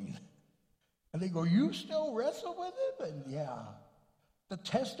wrestling. And they go, you still wrestle with him? And yeah, the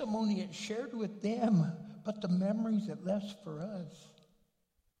testimony it shared with them, but the memories it left for us.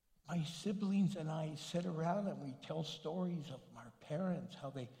 My siblings and I sit around and we tell stories of our parents,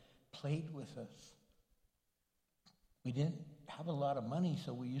 how they played with us. We didn't have a lot of money,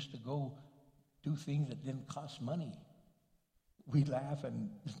 so we used to go do things that didn't cost money. We laugh, and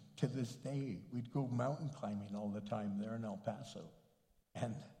to this day, we'd go mountain climbing all the time there in El Paso.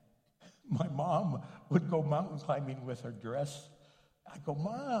 And my mom would go mountain climbing with her dress. I go,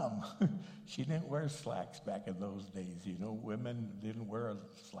 Mom. She didn't wear slacks back in those days. Women didn't wear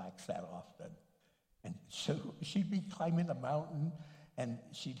slacks that often. And so she'd be climbing a mountain, and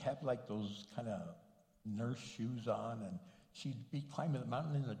she'd have like those kind of nurse shoes on, and she'd be climbing the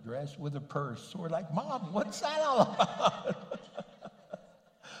mountain in a dress with a purse. So we're like, Mom, what's that all about?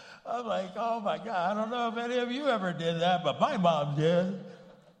 I'm like, oh my God, I don't know if any of you ever did that, but my mom did.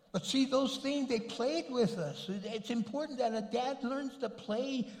 But see, those things, they played with us. It's important that a dad learns to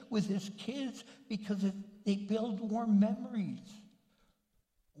play with his kids because they build warm memories.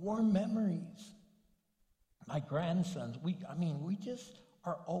 Warm memories. My grandsons, we just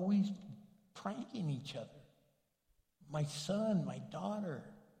are always pranking each other. My son, my daughter,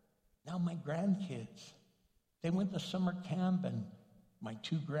 now my grandkids. They went to summer camp, and my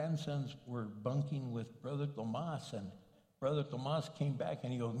two grandsons were bunking with Brother Tomas, and Brother Tomas came back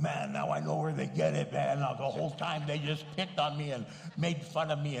and he goes, man, now I know where they get it, man. Now, the whole time they just picked on me and made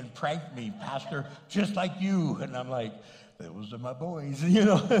fun of me and pranked me, Pastor, just like you. And I'm like, those are my boys, you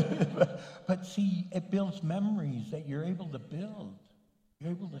know. But see, it builds memories that you're able to build.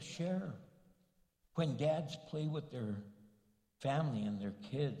 You're able to share. When dads play with their family and their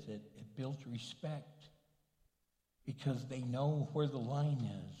kids, it builds respect because they know where the line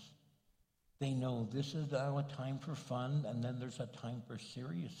is. They know this is now a time for fun, and then there's a time for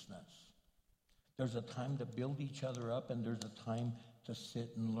seriousness. There's a time to build each other up, and there's a time to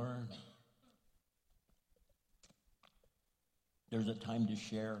sit and learn. There's a time to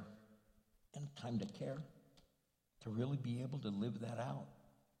share and a time to care, to really be able to live that out.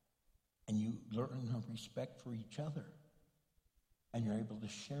 And you learn a respect for each other, and you're able to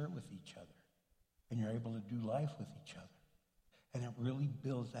share with each other, and you're able to do life with each other. And it really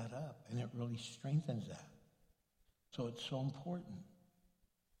builds that up, and it really strengthens that. So it's so important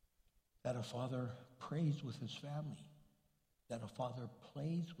that a father prays with his family, that a father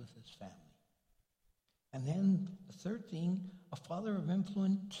plays with his family. And then the third thing, a father of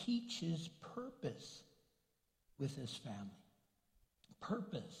influence teaches purpose with his family.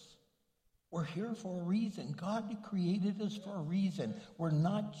 Purpose. We're here for a reason. God created us for a reason. We're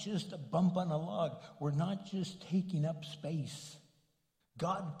not just a bump on a log. We're not just taking up space.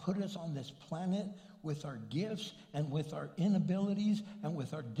 God put us on this planet with our gifts and with our inabilities and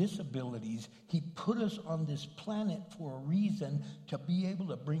with our disabilities. He put us on this planet for a reason, to be able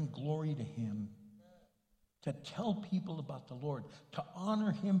to bring glory to him, to tell people about the Lord, to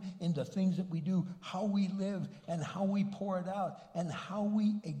honor him in the things that we do, how we live and how we pour it out and how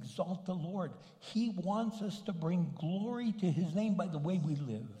we exalt the Lord. He wants us to bring glory to his name by the way we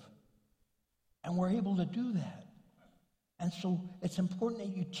live. And we're able to do that. And so it's important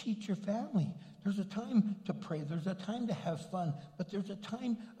that you teach your family. There's a time to pray. There's a time to have fun. But there's a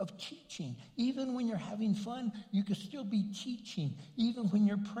time of teaching. Even when you're having fun, you can still be teaching. Even when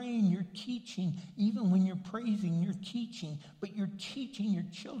you're praying, you're teaching. Even when you're praising, you're teaching. But you're teaching your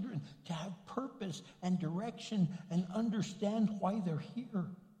children to have purpose and direction and understand why they're here.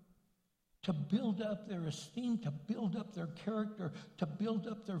 To build up their esteem, to build up their character, to build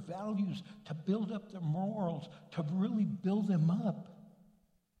up their values, to build up their morals, to really build them up.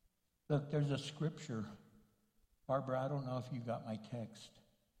 Look, there's a scripture. Barbara, I don't know if you got my text.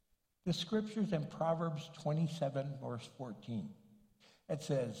 The scripture's in Proverbs 27, verse 14. It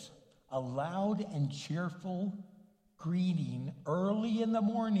says, a loud and cheerful greeting early in the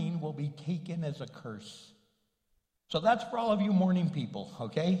morning will be taken as a curse. So that's for all of you morning people,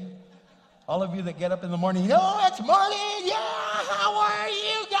 okay? All of you that get up in the morning, oh, it's morning, yeah, how are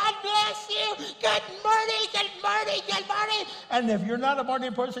you? God bless you. Good morning, good morning, good morning. And if you're not a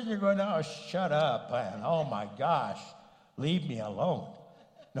morning person, you're going, oh, shut up, man. Oh, my gosh, leave me alone.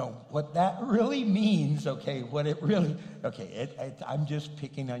 No, what that really means, okay, I'm just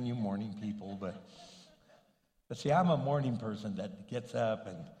picking on you morning people, but see, I'm a morning person that gets up,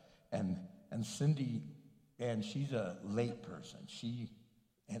 and Cindy, and she's a late person.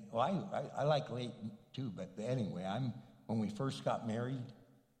 I like late too, but anyway, when we first got married,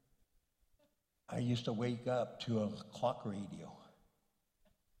 I used to wake up to a clock radio.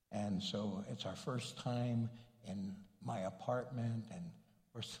 And so it's our first time in my apartment, and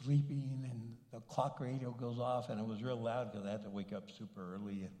we're sleeping, and the clock radio goes off, and it was real loud because I had to wake up super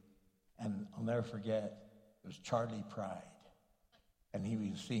early. And I'll never forget, it was Charlie Pride, and he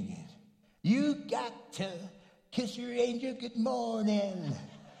was singing, you got to kiss your angel good morning,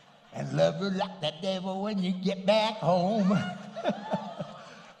 and love her like the devil when you get back home.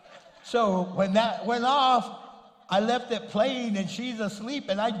 So when that went off, I left it playing, and she's asleep,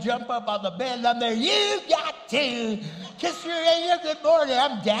 and I jump up on the bed, and I'm there, you got to kiss your angel good morning.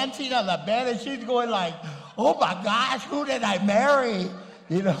 I'm dancing on the bed, and she's going like, oh my gosh, who did I marry?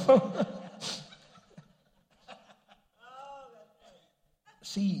 You know?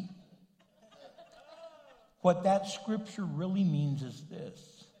 See, what that scripture really means is this,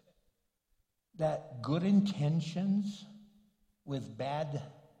 that good intentions with bad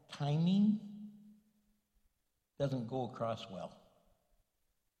timing doesn't go across well.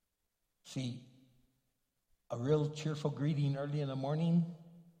 See, a real cheerful greeting early in the morning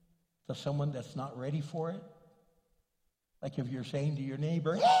to someone that's not ready for it, like if you're saying to your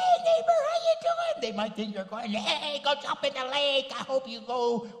neighbor, hey neighbor, how you They might think you're going, hey, go jump in the lake. I hope you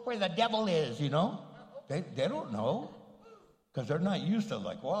go where the devil is, you know. They don't know because they're not used to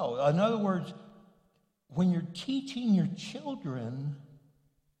like, wow. In other words, when you're teaching your children,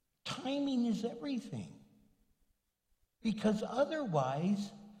 timing is everything. Because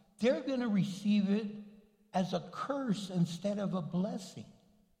otherwise, they're going to receive it as a curse instead of a blessing.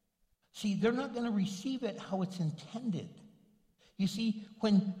 See, they're not going to receive it how it's intended. You see,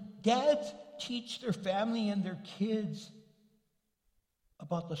 when dads teach their family and their kids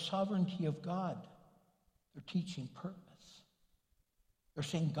about the sovereignty of God, they're teaching purpose. They're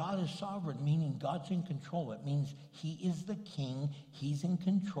saying God is sovereign, meaning God's in control. It means he is the king. He's in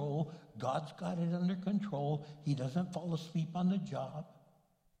control. God's got it under control. He doesn't fall asleep on the job.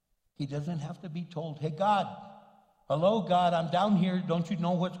 He doesn't have to be told, hey, God, hello, God, I'm down here. Don't you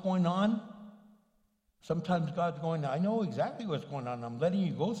know what's going on? Sometimes God's going, I know exactly what's going on. I'm letting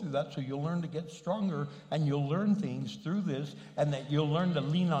you go through that so you'll learn to get stronger and you'll learn things through this and that you'll learn to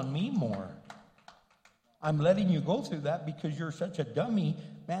lean on me more. I'm letting you go through that because you're such a dummy.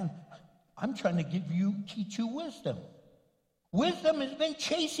 Man, I'm trying to teach you wisdom. Wisdom has been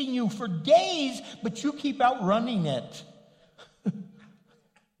chasing you for days, but you keep outrunning it.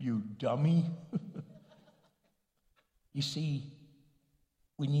 You dummy. You see,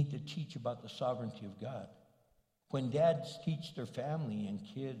 we need to teach about the sovereignty of God. When dads teach their family and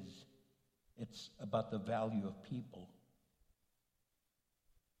kids, it's about the value of people.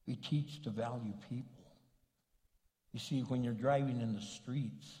 We teach to value people. You see, when you're driving in the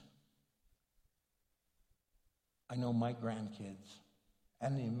streets, I know my grandkids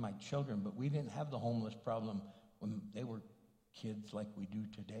and even my children, but we didn't have the homeless problem when they were kids like we do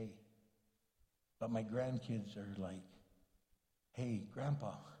today. But my grandkids are like, hey,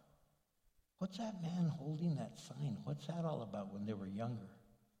 Grandpa, what's that man holding that sign? What's that all about when they were younger?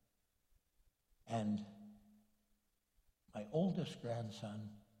 And my oldest grandson,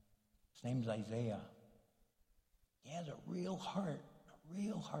 his name's Isaiah, he has a real heart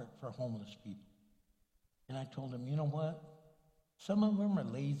for homeless people. And I told him, you know what? Some of them are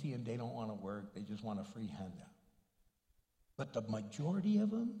lazy and they don't want to work. They just want a free handout. But the majority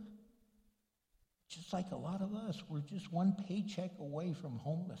of them, just like a lot of us, we're just one paycheck away from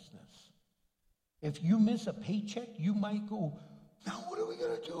homelessness. If you miss a paycheck, you might go, now what are we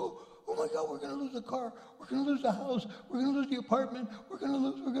going to do? Oh my God, we're going to lose the car. We're going to lose the house. We're going to lose the apartment.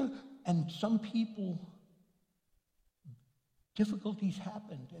 And some people, difficulties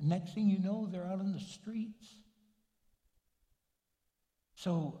happened. And next thing you know, they're out on the streets.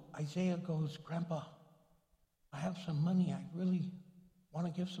 So Isaiah goes, Grandpa, I have some money. I really want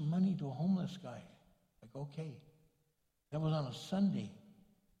to give some money to a homeless guy. I go, okay. That was on a Sunday.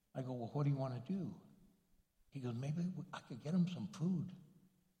 I go, well, what do you want to do? He goes, maybe I could get him some food.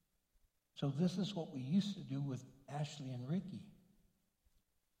 So this is what we used to do with Ashley and Ricky.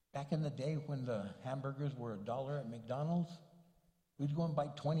 Back in the day when the hamburgers were $1 at McDonald's, we'd go and buy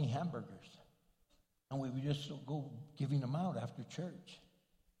 20 hamburgers. And we would just go giving them out after church.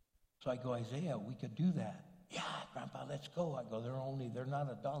 So I go, Isaiah, we could do that. Yeah, Grandpa, let's go. I go, they're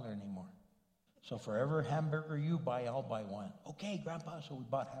not $1 anymore. So for every hamburger you buy, I'll buy one. Okay, Grandpa. So we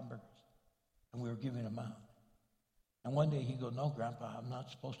bought hamburgers. And we were giving them out. And one day he goes, no, Grandpa, I'm not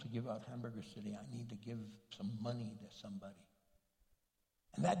supposed to give out hamburgers today. I need to give some money to somebody.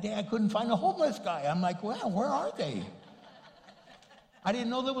 And that day I couldn't find a homeless guy. I'm like, well, where are they? I didn't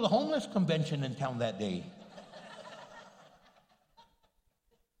know there was a homeless convention in town that day.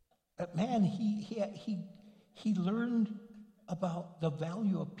 But man, he learned about the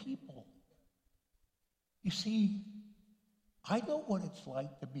value of people. You see, I know what it's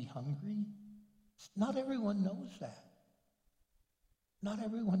like to be hungry. Not everyone knows that. Not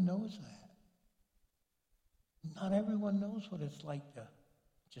everyone knows that. Not everyone knows what it's like to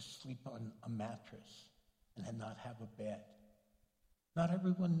just sleep on a mattress and then not have a bed. Not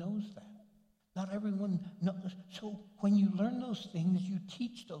everyone knows that. Not everyone knows. So when you learn those things, you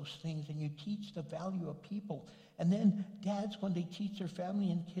teach those things and you teach the value of people. And then dads, when they teach their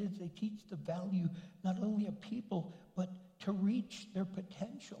family and kids, they teach the value not only of people, but to reach their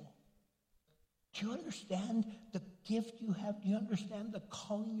potential. Do you understand the gift you have? Do you understand the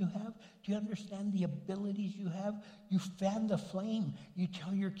calling you have? Do you understand the abilities you have? You fan the flame. You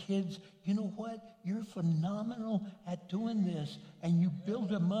tell your kids, you know what? You're phenomenal at doing this. And you build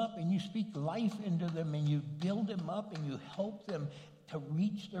them up and you speak life into them and you build them up and you help them to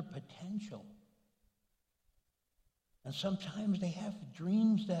reach their potential. And sometimes they have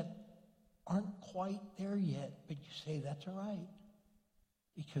dreams that aren't quite there yet, but you say, that's all right.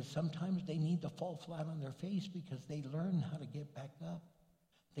 Because sometimes they need to fall flat on their face because they learn how to get back up.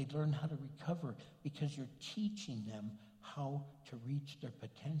 They learn how to recover because you're teaching them how to reach their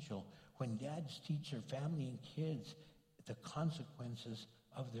potential. When dads teach their family and kids the consequences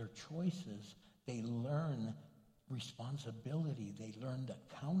of their choices, they learn responsibility. They learn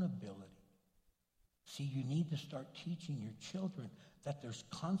accountability. See, you need to start teaching your children that there's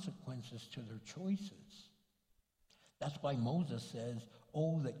consequences to their choices. That's why Moses says,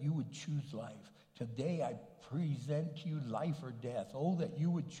 oh, that you would choose life. Today I present to you life or death. Oh, that you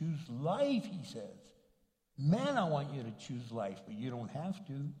would choose life, he says. Man, I want you to choose life, but you don't have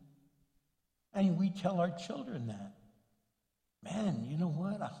to. And we tell our children that. Man, you know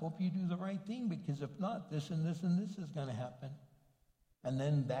what? I hope you do the right thing, because if not, this and this and this is going to happen. And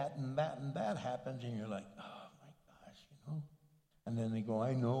then that and that and that happens, and you're like, oh, my gosh, you know. And then they go,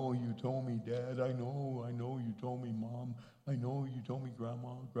 I know you told me, Dad. I know you told me, Mom. I know you told me,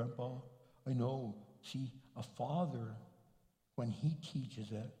 Grandma, Grandpa. I know. See, a father, when he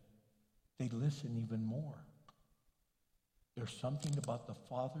teaches it, they listen even more. There's something about the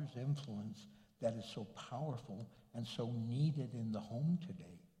father's influence that is so powerful and so needed in the home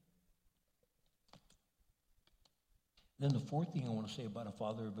today. Then the fourth thing I want to say about a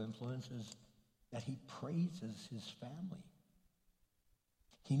father of influence is that he praises his family.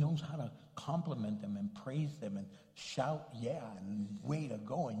 He knows how to compliment them and praise them and shout, yeah, and way to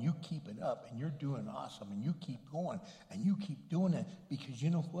go, and you keep it up, and you're doing awesome, and you keep going, and you keep doing it, because you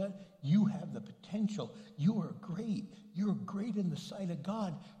know what? You have the potential. You are great. You're great in the sight of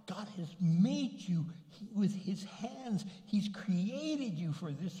God. God has made you with his hands. He's created you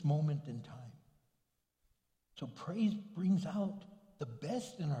for this moment in time. So praise brings out the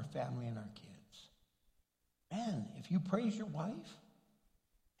best in our family and our kids. Man, if you praise your wife,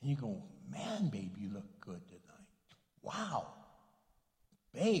 and you go, man, babe, you look good tonight. Wow.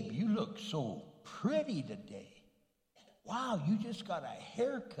 Babe, you look so pretty today. Wow, you just got a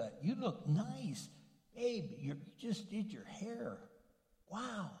haircut. You look nice. Babe, you just did your hair.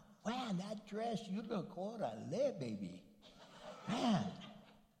 Wow. Man, that dress, you look orale, baby. Man,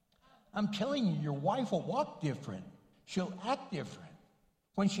 I'm telling you, your wife will walk different. She'll act different.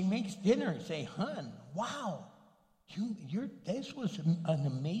 When she makes dinner, say, hun, wow. This was an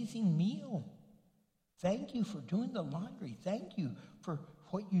amazing meal. Thank you for doing the laundry. Thank you for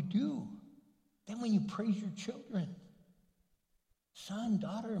what you do. Then when you praise your children, son,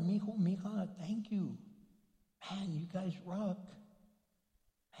 daughter, mijo, mija, thank you. Man, you guys rock.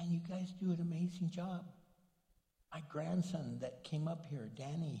 Man, you guys do an amazing job. My grandson that came up here,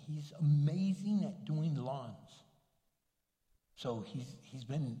 Danny, he's amazing at doing lawns. So he's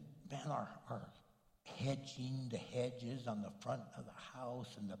been our hedging the hedges on the front of the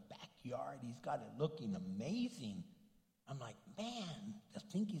house and the backyard. He's got it looking amazing. I'm like, man, to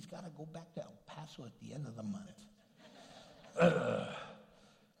think he's got to go back to El Paso at the end of the month.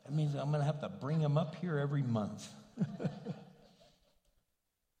 That means I'm going to have to bring him up here every month.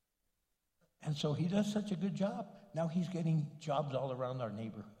 And so he does such a good job. Now he's getting jobs all around our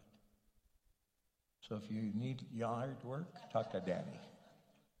neighborhood. So if you need yard work, talk to Danny.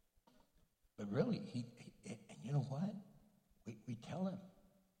 But really, and you know what? We tell him.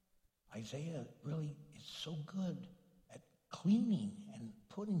 Isaiah really is so good at cleaning and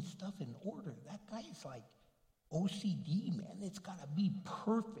putting stuff in order. That guy is like OCD, man. It's got to be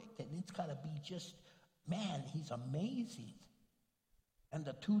perfect, and it's got to be just, man, he's amazing. And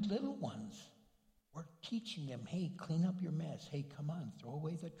the two little ones, we're teaching them, hey, clean up your mess. Hey, come on, throw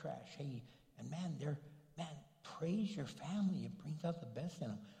away the trash. Hey, and man, praise your family. It brings out the best in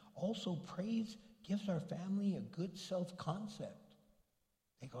them. Also, praise gives our family a good self-concept.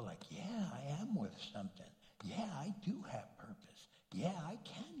 They go like, yeah, I am worth something. Yeah, I do have purpose. Yeah, I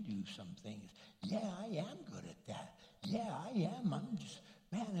can do some things. Yeah, I am good at that. Yeah, I am. I'm just,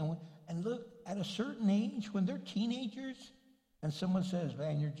 man, and look, at a certain age, when they're teenagers, and someone says,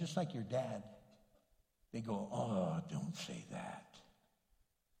 man, you're just like your dad, they go, oh, don't say that.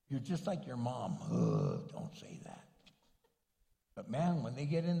 You're just like your mom. Oh, don't say that. But man, when they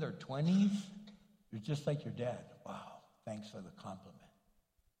get in their 20s, you're just like your dad. Wow, thanks for the compliment.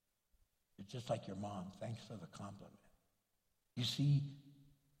 You're just like your mom. Thanks for the compliment. You see,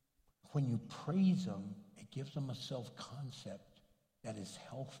 when you praise them, it gives them a self-concept that is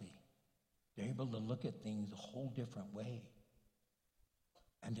healthy. They're able to look at things a whole different way.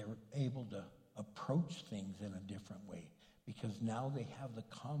 And they're able to approach things in a different way because now they have the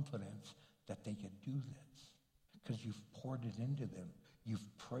confidence that they can do this. Because you've poured it into them. You've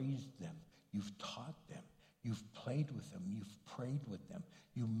praised them. You've taught them. You've played with them. You've prayed with them.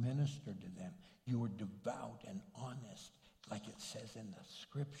 You ministered to them. You were devout and honest, like it says in the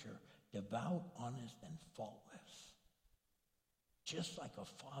scripture, devout, honest, and faultless. just like a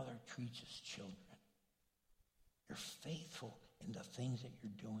father treats his children. You're faithful in the things that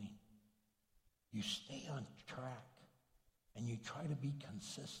you're doing. You stay on track, and you try to be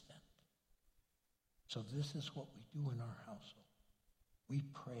consistent. So this is what we do in our household. We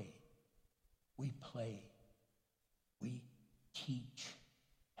pray, we play, we teach,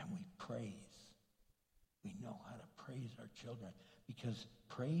 and we praise. We know how to praise our children because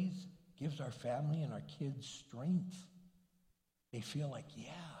praise gives our family and our kids strength. They feel like,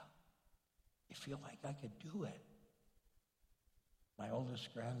 they feel like I could do it. My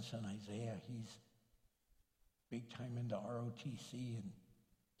oldest grandson, Isaiah, he's big time into ROTC, and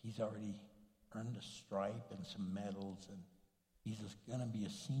he's already earned a stripe and some medals, and he's going to be a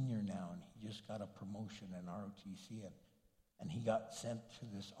senior now, and he just got a promotion in ROTC, and he got sent to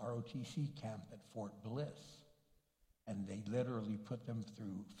this ROTC camp at Fort Bliss, and they literally put them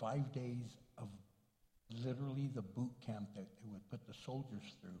through 5 days of literally the boot camp that they would put the soldiers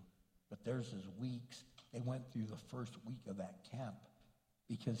through, but theirs is weeks. They went through the first week of that camp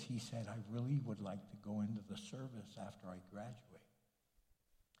because he said, I really would like to go into the service after I graduate.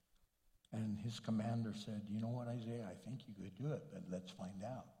 And his commander said, you know what, Isaiah, I think you could do it, but let's find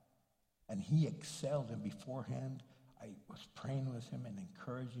out. And he excelled, and beforehand, I was praying with him and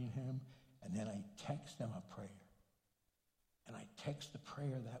encouraging him, and then I text him a prayer. And I text the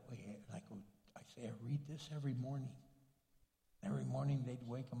prayer that way, and I say, I read this every morning. Every morning they'd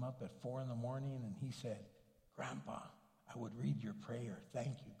wake him up at 4 a.m, and he said, Grandpa, I would read your prayer.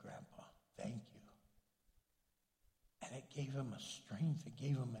 Thank you, Grandpa. Thank you. And it gave him a strength. It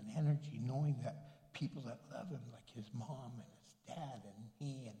gave him an energy knowing that people that love him, like his mom and his dad and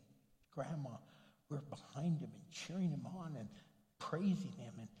me and Grandma, were behind him and cheering him on and praising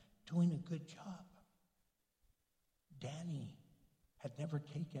him and doing a good job. Danny had never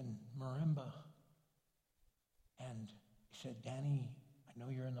taken marimba. And he said, Danny, I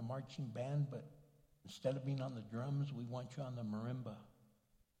know you're in the marching band, but instead of being on the drums, we want you on the marimba.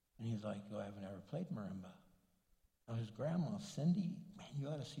 And he's like, oh, I haven't ever played marimba. Now his grandma, Cindy, man, you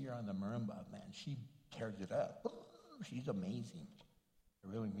ought to see her on the marimba, man. She tears it up. She's amazing.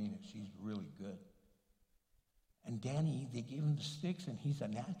 I really mean it. She's really good. And Danny, they gave him the sticks, and he's a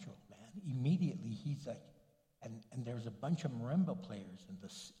natural, man. Immediately, he's like, and there's a bunch of marimba players, and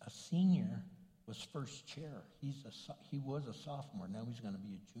a senior was first chair. He was a sophomore. Now he's going to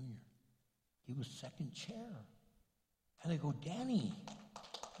be a junior. He was second chair. And they go, Danny,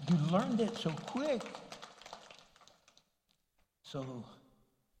 you learned it so quick. So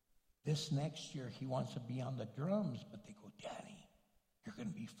this next year, he wants to be on the drums, but they go, Danny, you're going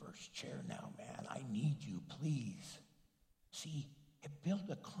to be first chair now, man. I need you, please. See, it built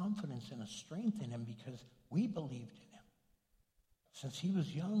a confidence and a strength in him because we believed in him. Since he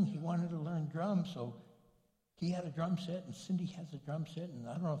was young, he wanted to learn drums, so he had a drum set, and Cindy has a drum set, and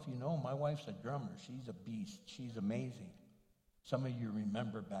I don't know if you know, my wife's a drummer. She's a beast. She's amazing. Some of you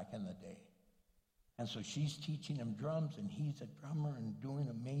remember back in the day. And so she's teaching him drums, and he's a drummer and doing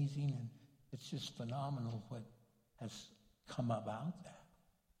amazing, and it's just phenomenal what has come about that.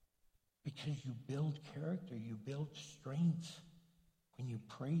 Because you build character, you build strength when you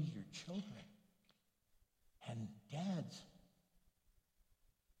praise your children. And dads,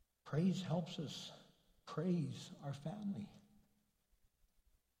 praise helps us praise our family.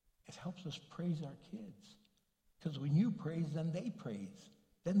 It helps us praise our kids. Because when you praise, then they praise.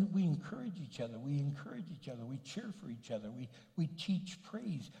 Then we encourage each other. We encourage each other. We cheer for each other. We teach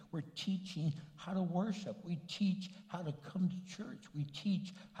praise. We're teaching how to worship. We teach how to come to church. We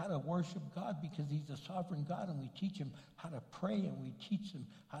teach how to worship God because he's a sovereign God, and we teach him how to pray, and we teach them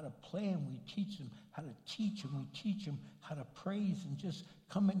how to play, and we teach them how to teach, and we teach them how to praise, and just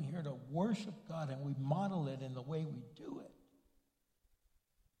come in here to worship God, and we model it in the way we do it.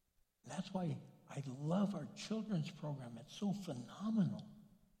 And that's why I love our children's program. It's so phenomenal.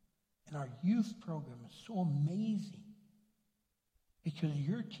 And our youth program is so amazing because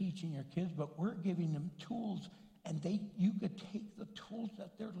you're teaching your kids, but we're giving them tools, and you could take the tools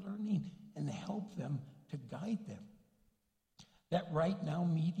that they're learning and help them to guide them. That Right Now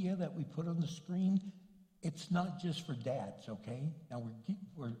media that we put on the screen, it's not just for dads, okay? Now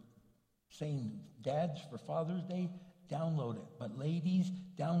we're saying dads for Father's Day, download it. But ladies,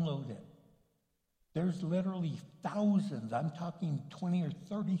 download it. There's literally thousands, I'm talking 20 or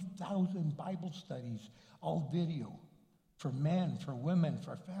 30,000 Bible studies, all video, for men, for women,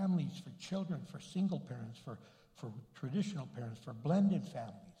 for families, for children, for single parents, for traditional parents, for blended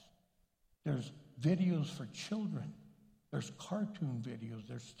families. There's videos for children. There's cartoon videos.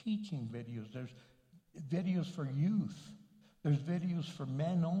 There's teaching videos. There's videos for youth. There's videos for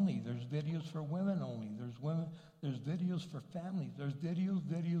men only. There's videos for women only. There's videos for families. There's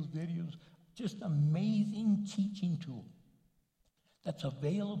videos. Just amazing teaching tool that's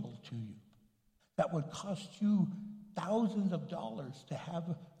available to you. That would cost you thousands of dollars to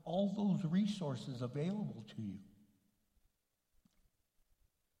have all those resources available to you.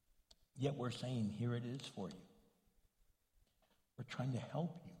 Yet we're saying, here it is for you. We're trying to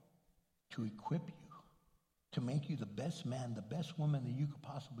help you, to equip you, to make you the best man, the best woman that you could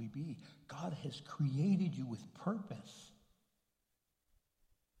possibly be. God has created you with purpose.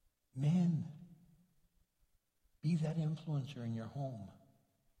 Men, be that influencer in your home.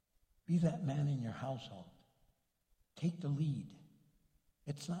 Be that man in your household. Take the lead.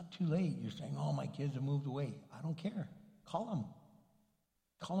 It's not too late. You're saying, oh, my kids have moved away. I don't care. Call them.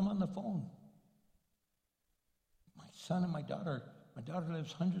 Call them on the phone. My son and my daughter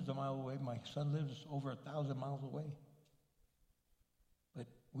lives hundreds of miles away. My son lives over 1,000 miles away. But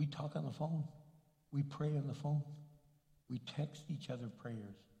we talk on the phone. We pray on the phone. We text each other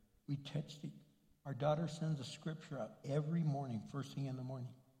prayers. Our daughter sends a scripture out every morning, first thing in the morning,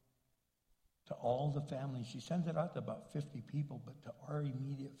 to all the families. She sends it out to about 50 people, but to our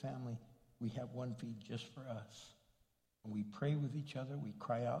immediate family, we have one feed just for us. And we pray with each other. We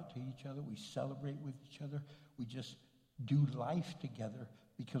cry out to each other. We celebrate with each other. We just do life together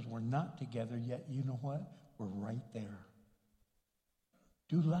because we're not together yet. You know what? We're right there.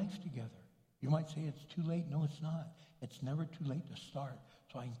 Do life together. You might say it's too late. No, it's not. It's never too late to start.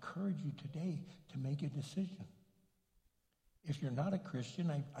 So I encourage you today to make a decision. If you're not a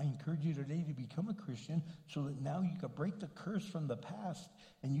Christian, I encourage you today to become a Christian so that now you can break the curse from the past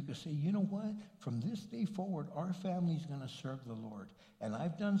and you can say, you know what? From this day forward, our family's going to serve the Lord. And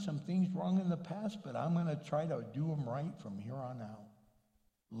I've done some things wrong in the past, but I'm going to try to do them right from here on out.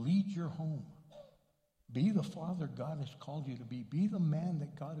 Lead your home. Be the father God has called you to be. Be the man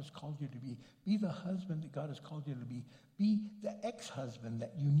that God has called you to be. Be the husband that God has called you to be. Be the ex-husband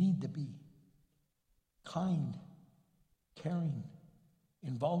that you need to be. Kind, caring,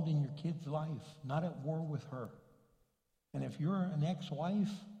 involved in your kid's life, not at war with her. And if you're an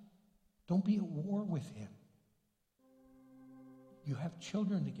ex-wife, don't be at war with him. You have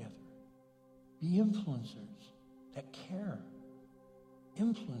children together. Be influencers that care.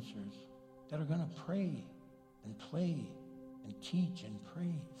 Influencers that are going to pray and play and teach and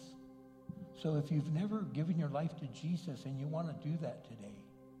praise. So if you've never given your life to Jesus and you want to do that today,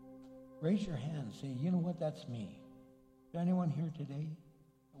 raise your hand and say, you know what, that's me. Is there anyone here today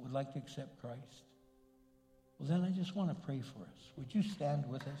that would like to accept Christ? Well, then I just want to pray for us. Would you stand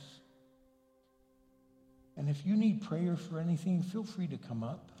with us? And if you need prayer for anything, feel free to come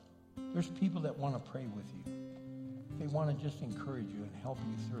up. There's people that want to pray with you. They want to just encourage you and help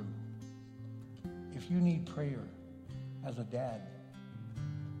you through. If you need prayer as a dad,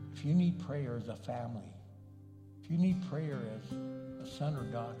 if you need prayer as a family, if you need prayer as a son or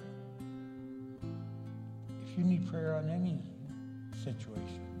daughter, if you need prayer on any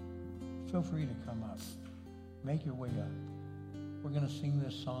situation, feel free to come up. Make your way up. We're going to sing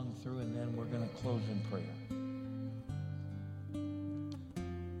this song through and then we're going to close in prayer.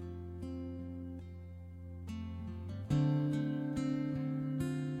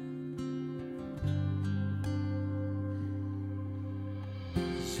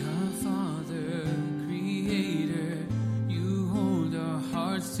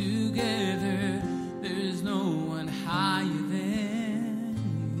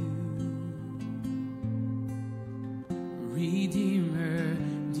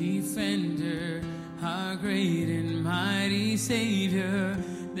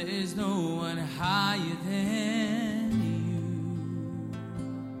 There is no one higher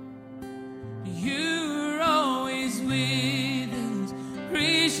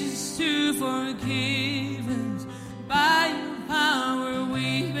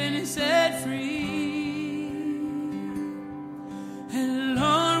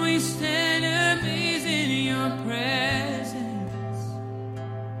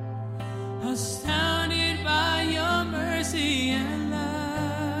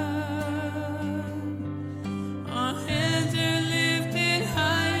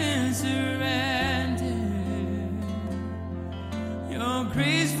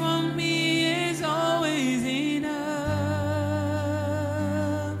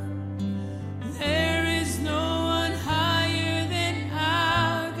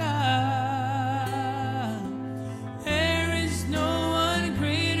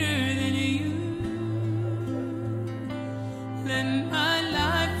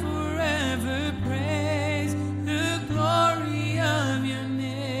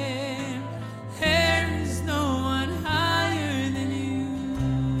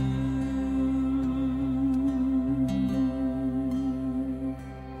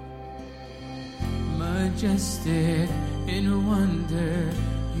majestic in wonder.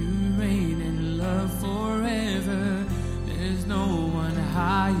 You reign in love forever. There's no one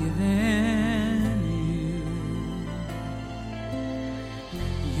higher than you.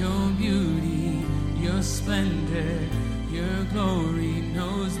 Your beauty, your splendor, your glory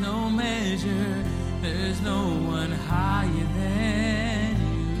knows no measure. There's no one higher than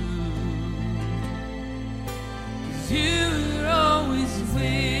you. 'Cause you're always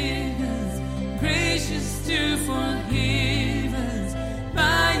with us, gracious to forgive us.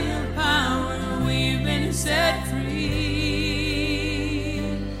 By your power we've been set free.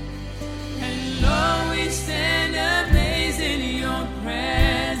 And Lord, we stand amazed in your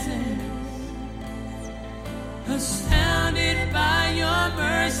presence, astounded by your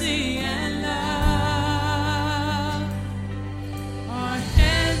mercy and love. Our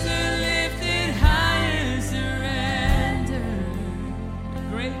hands are lifted higher, surrender.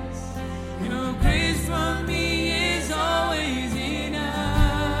 Your grace for me is always enough.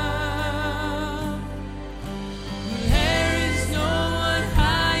 There is no one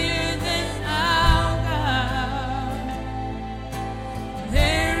higher than our God.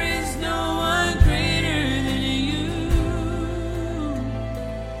 There is no one greater than you.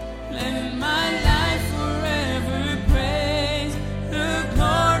 Let my life forever praise the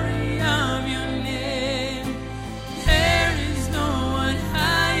glory of your name. There is no one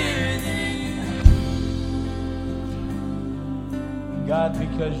higher than you. God,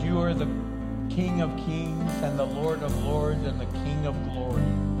 because you are the King of kings and the Lord of lords and the King of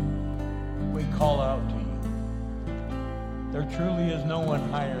glory, we call out to you. There truly is no one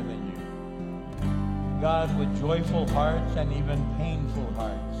higher than you. God, with joyful hearts and even painful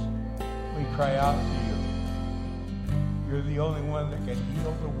hearts, we cry out to you. You're the only one that can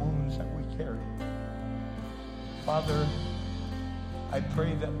heal the wounds that we carry. Father, I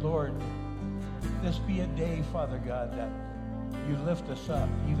pray that, Lord, this be a day, Father God, that you lift us up.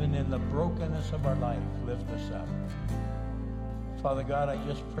 Even in the brokenness of our life, lift us up. Father God, I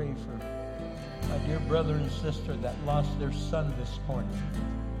just pray for my dear brother and sister that lost their son this morning.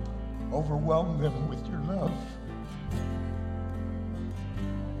 Overwhelm them with your love,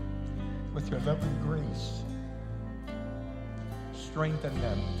 with your loving grace. Strengthen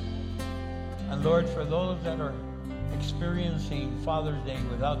them. And Lord, for those that are experiencing Father's Day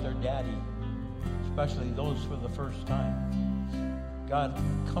without their daddy, especially those for the first time, God,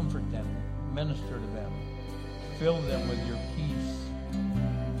 comfort them, minister to them, fill them with your peace.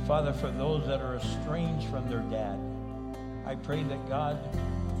 Father, for those that are estranged from their dad, I pray that God,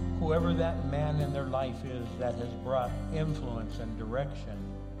 whoever that man in their life is that has brought influence and direction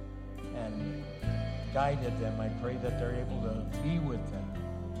and guided them, I pray that they're able to be with them.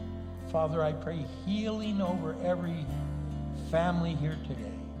 Father, I pray healing over every family here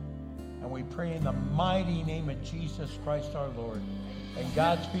today. And we pray in the mighty name of Jesus Christ our Lord. And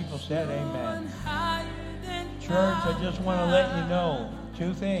God's people said amen. Church, I just want to let you know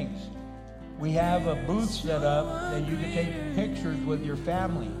two things. We have a booth set up that you can take pictures with your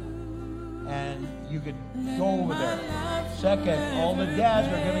family. And you could go over there. Second, all the dads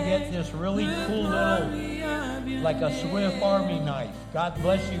are going to get this really cool little, like a Swiss Army knife. God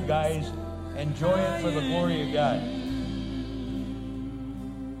bless you guys. Enjoy it for the glory of God.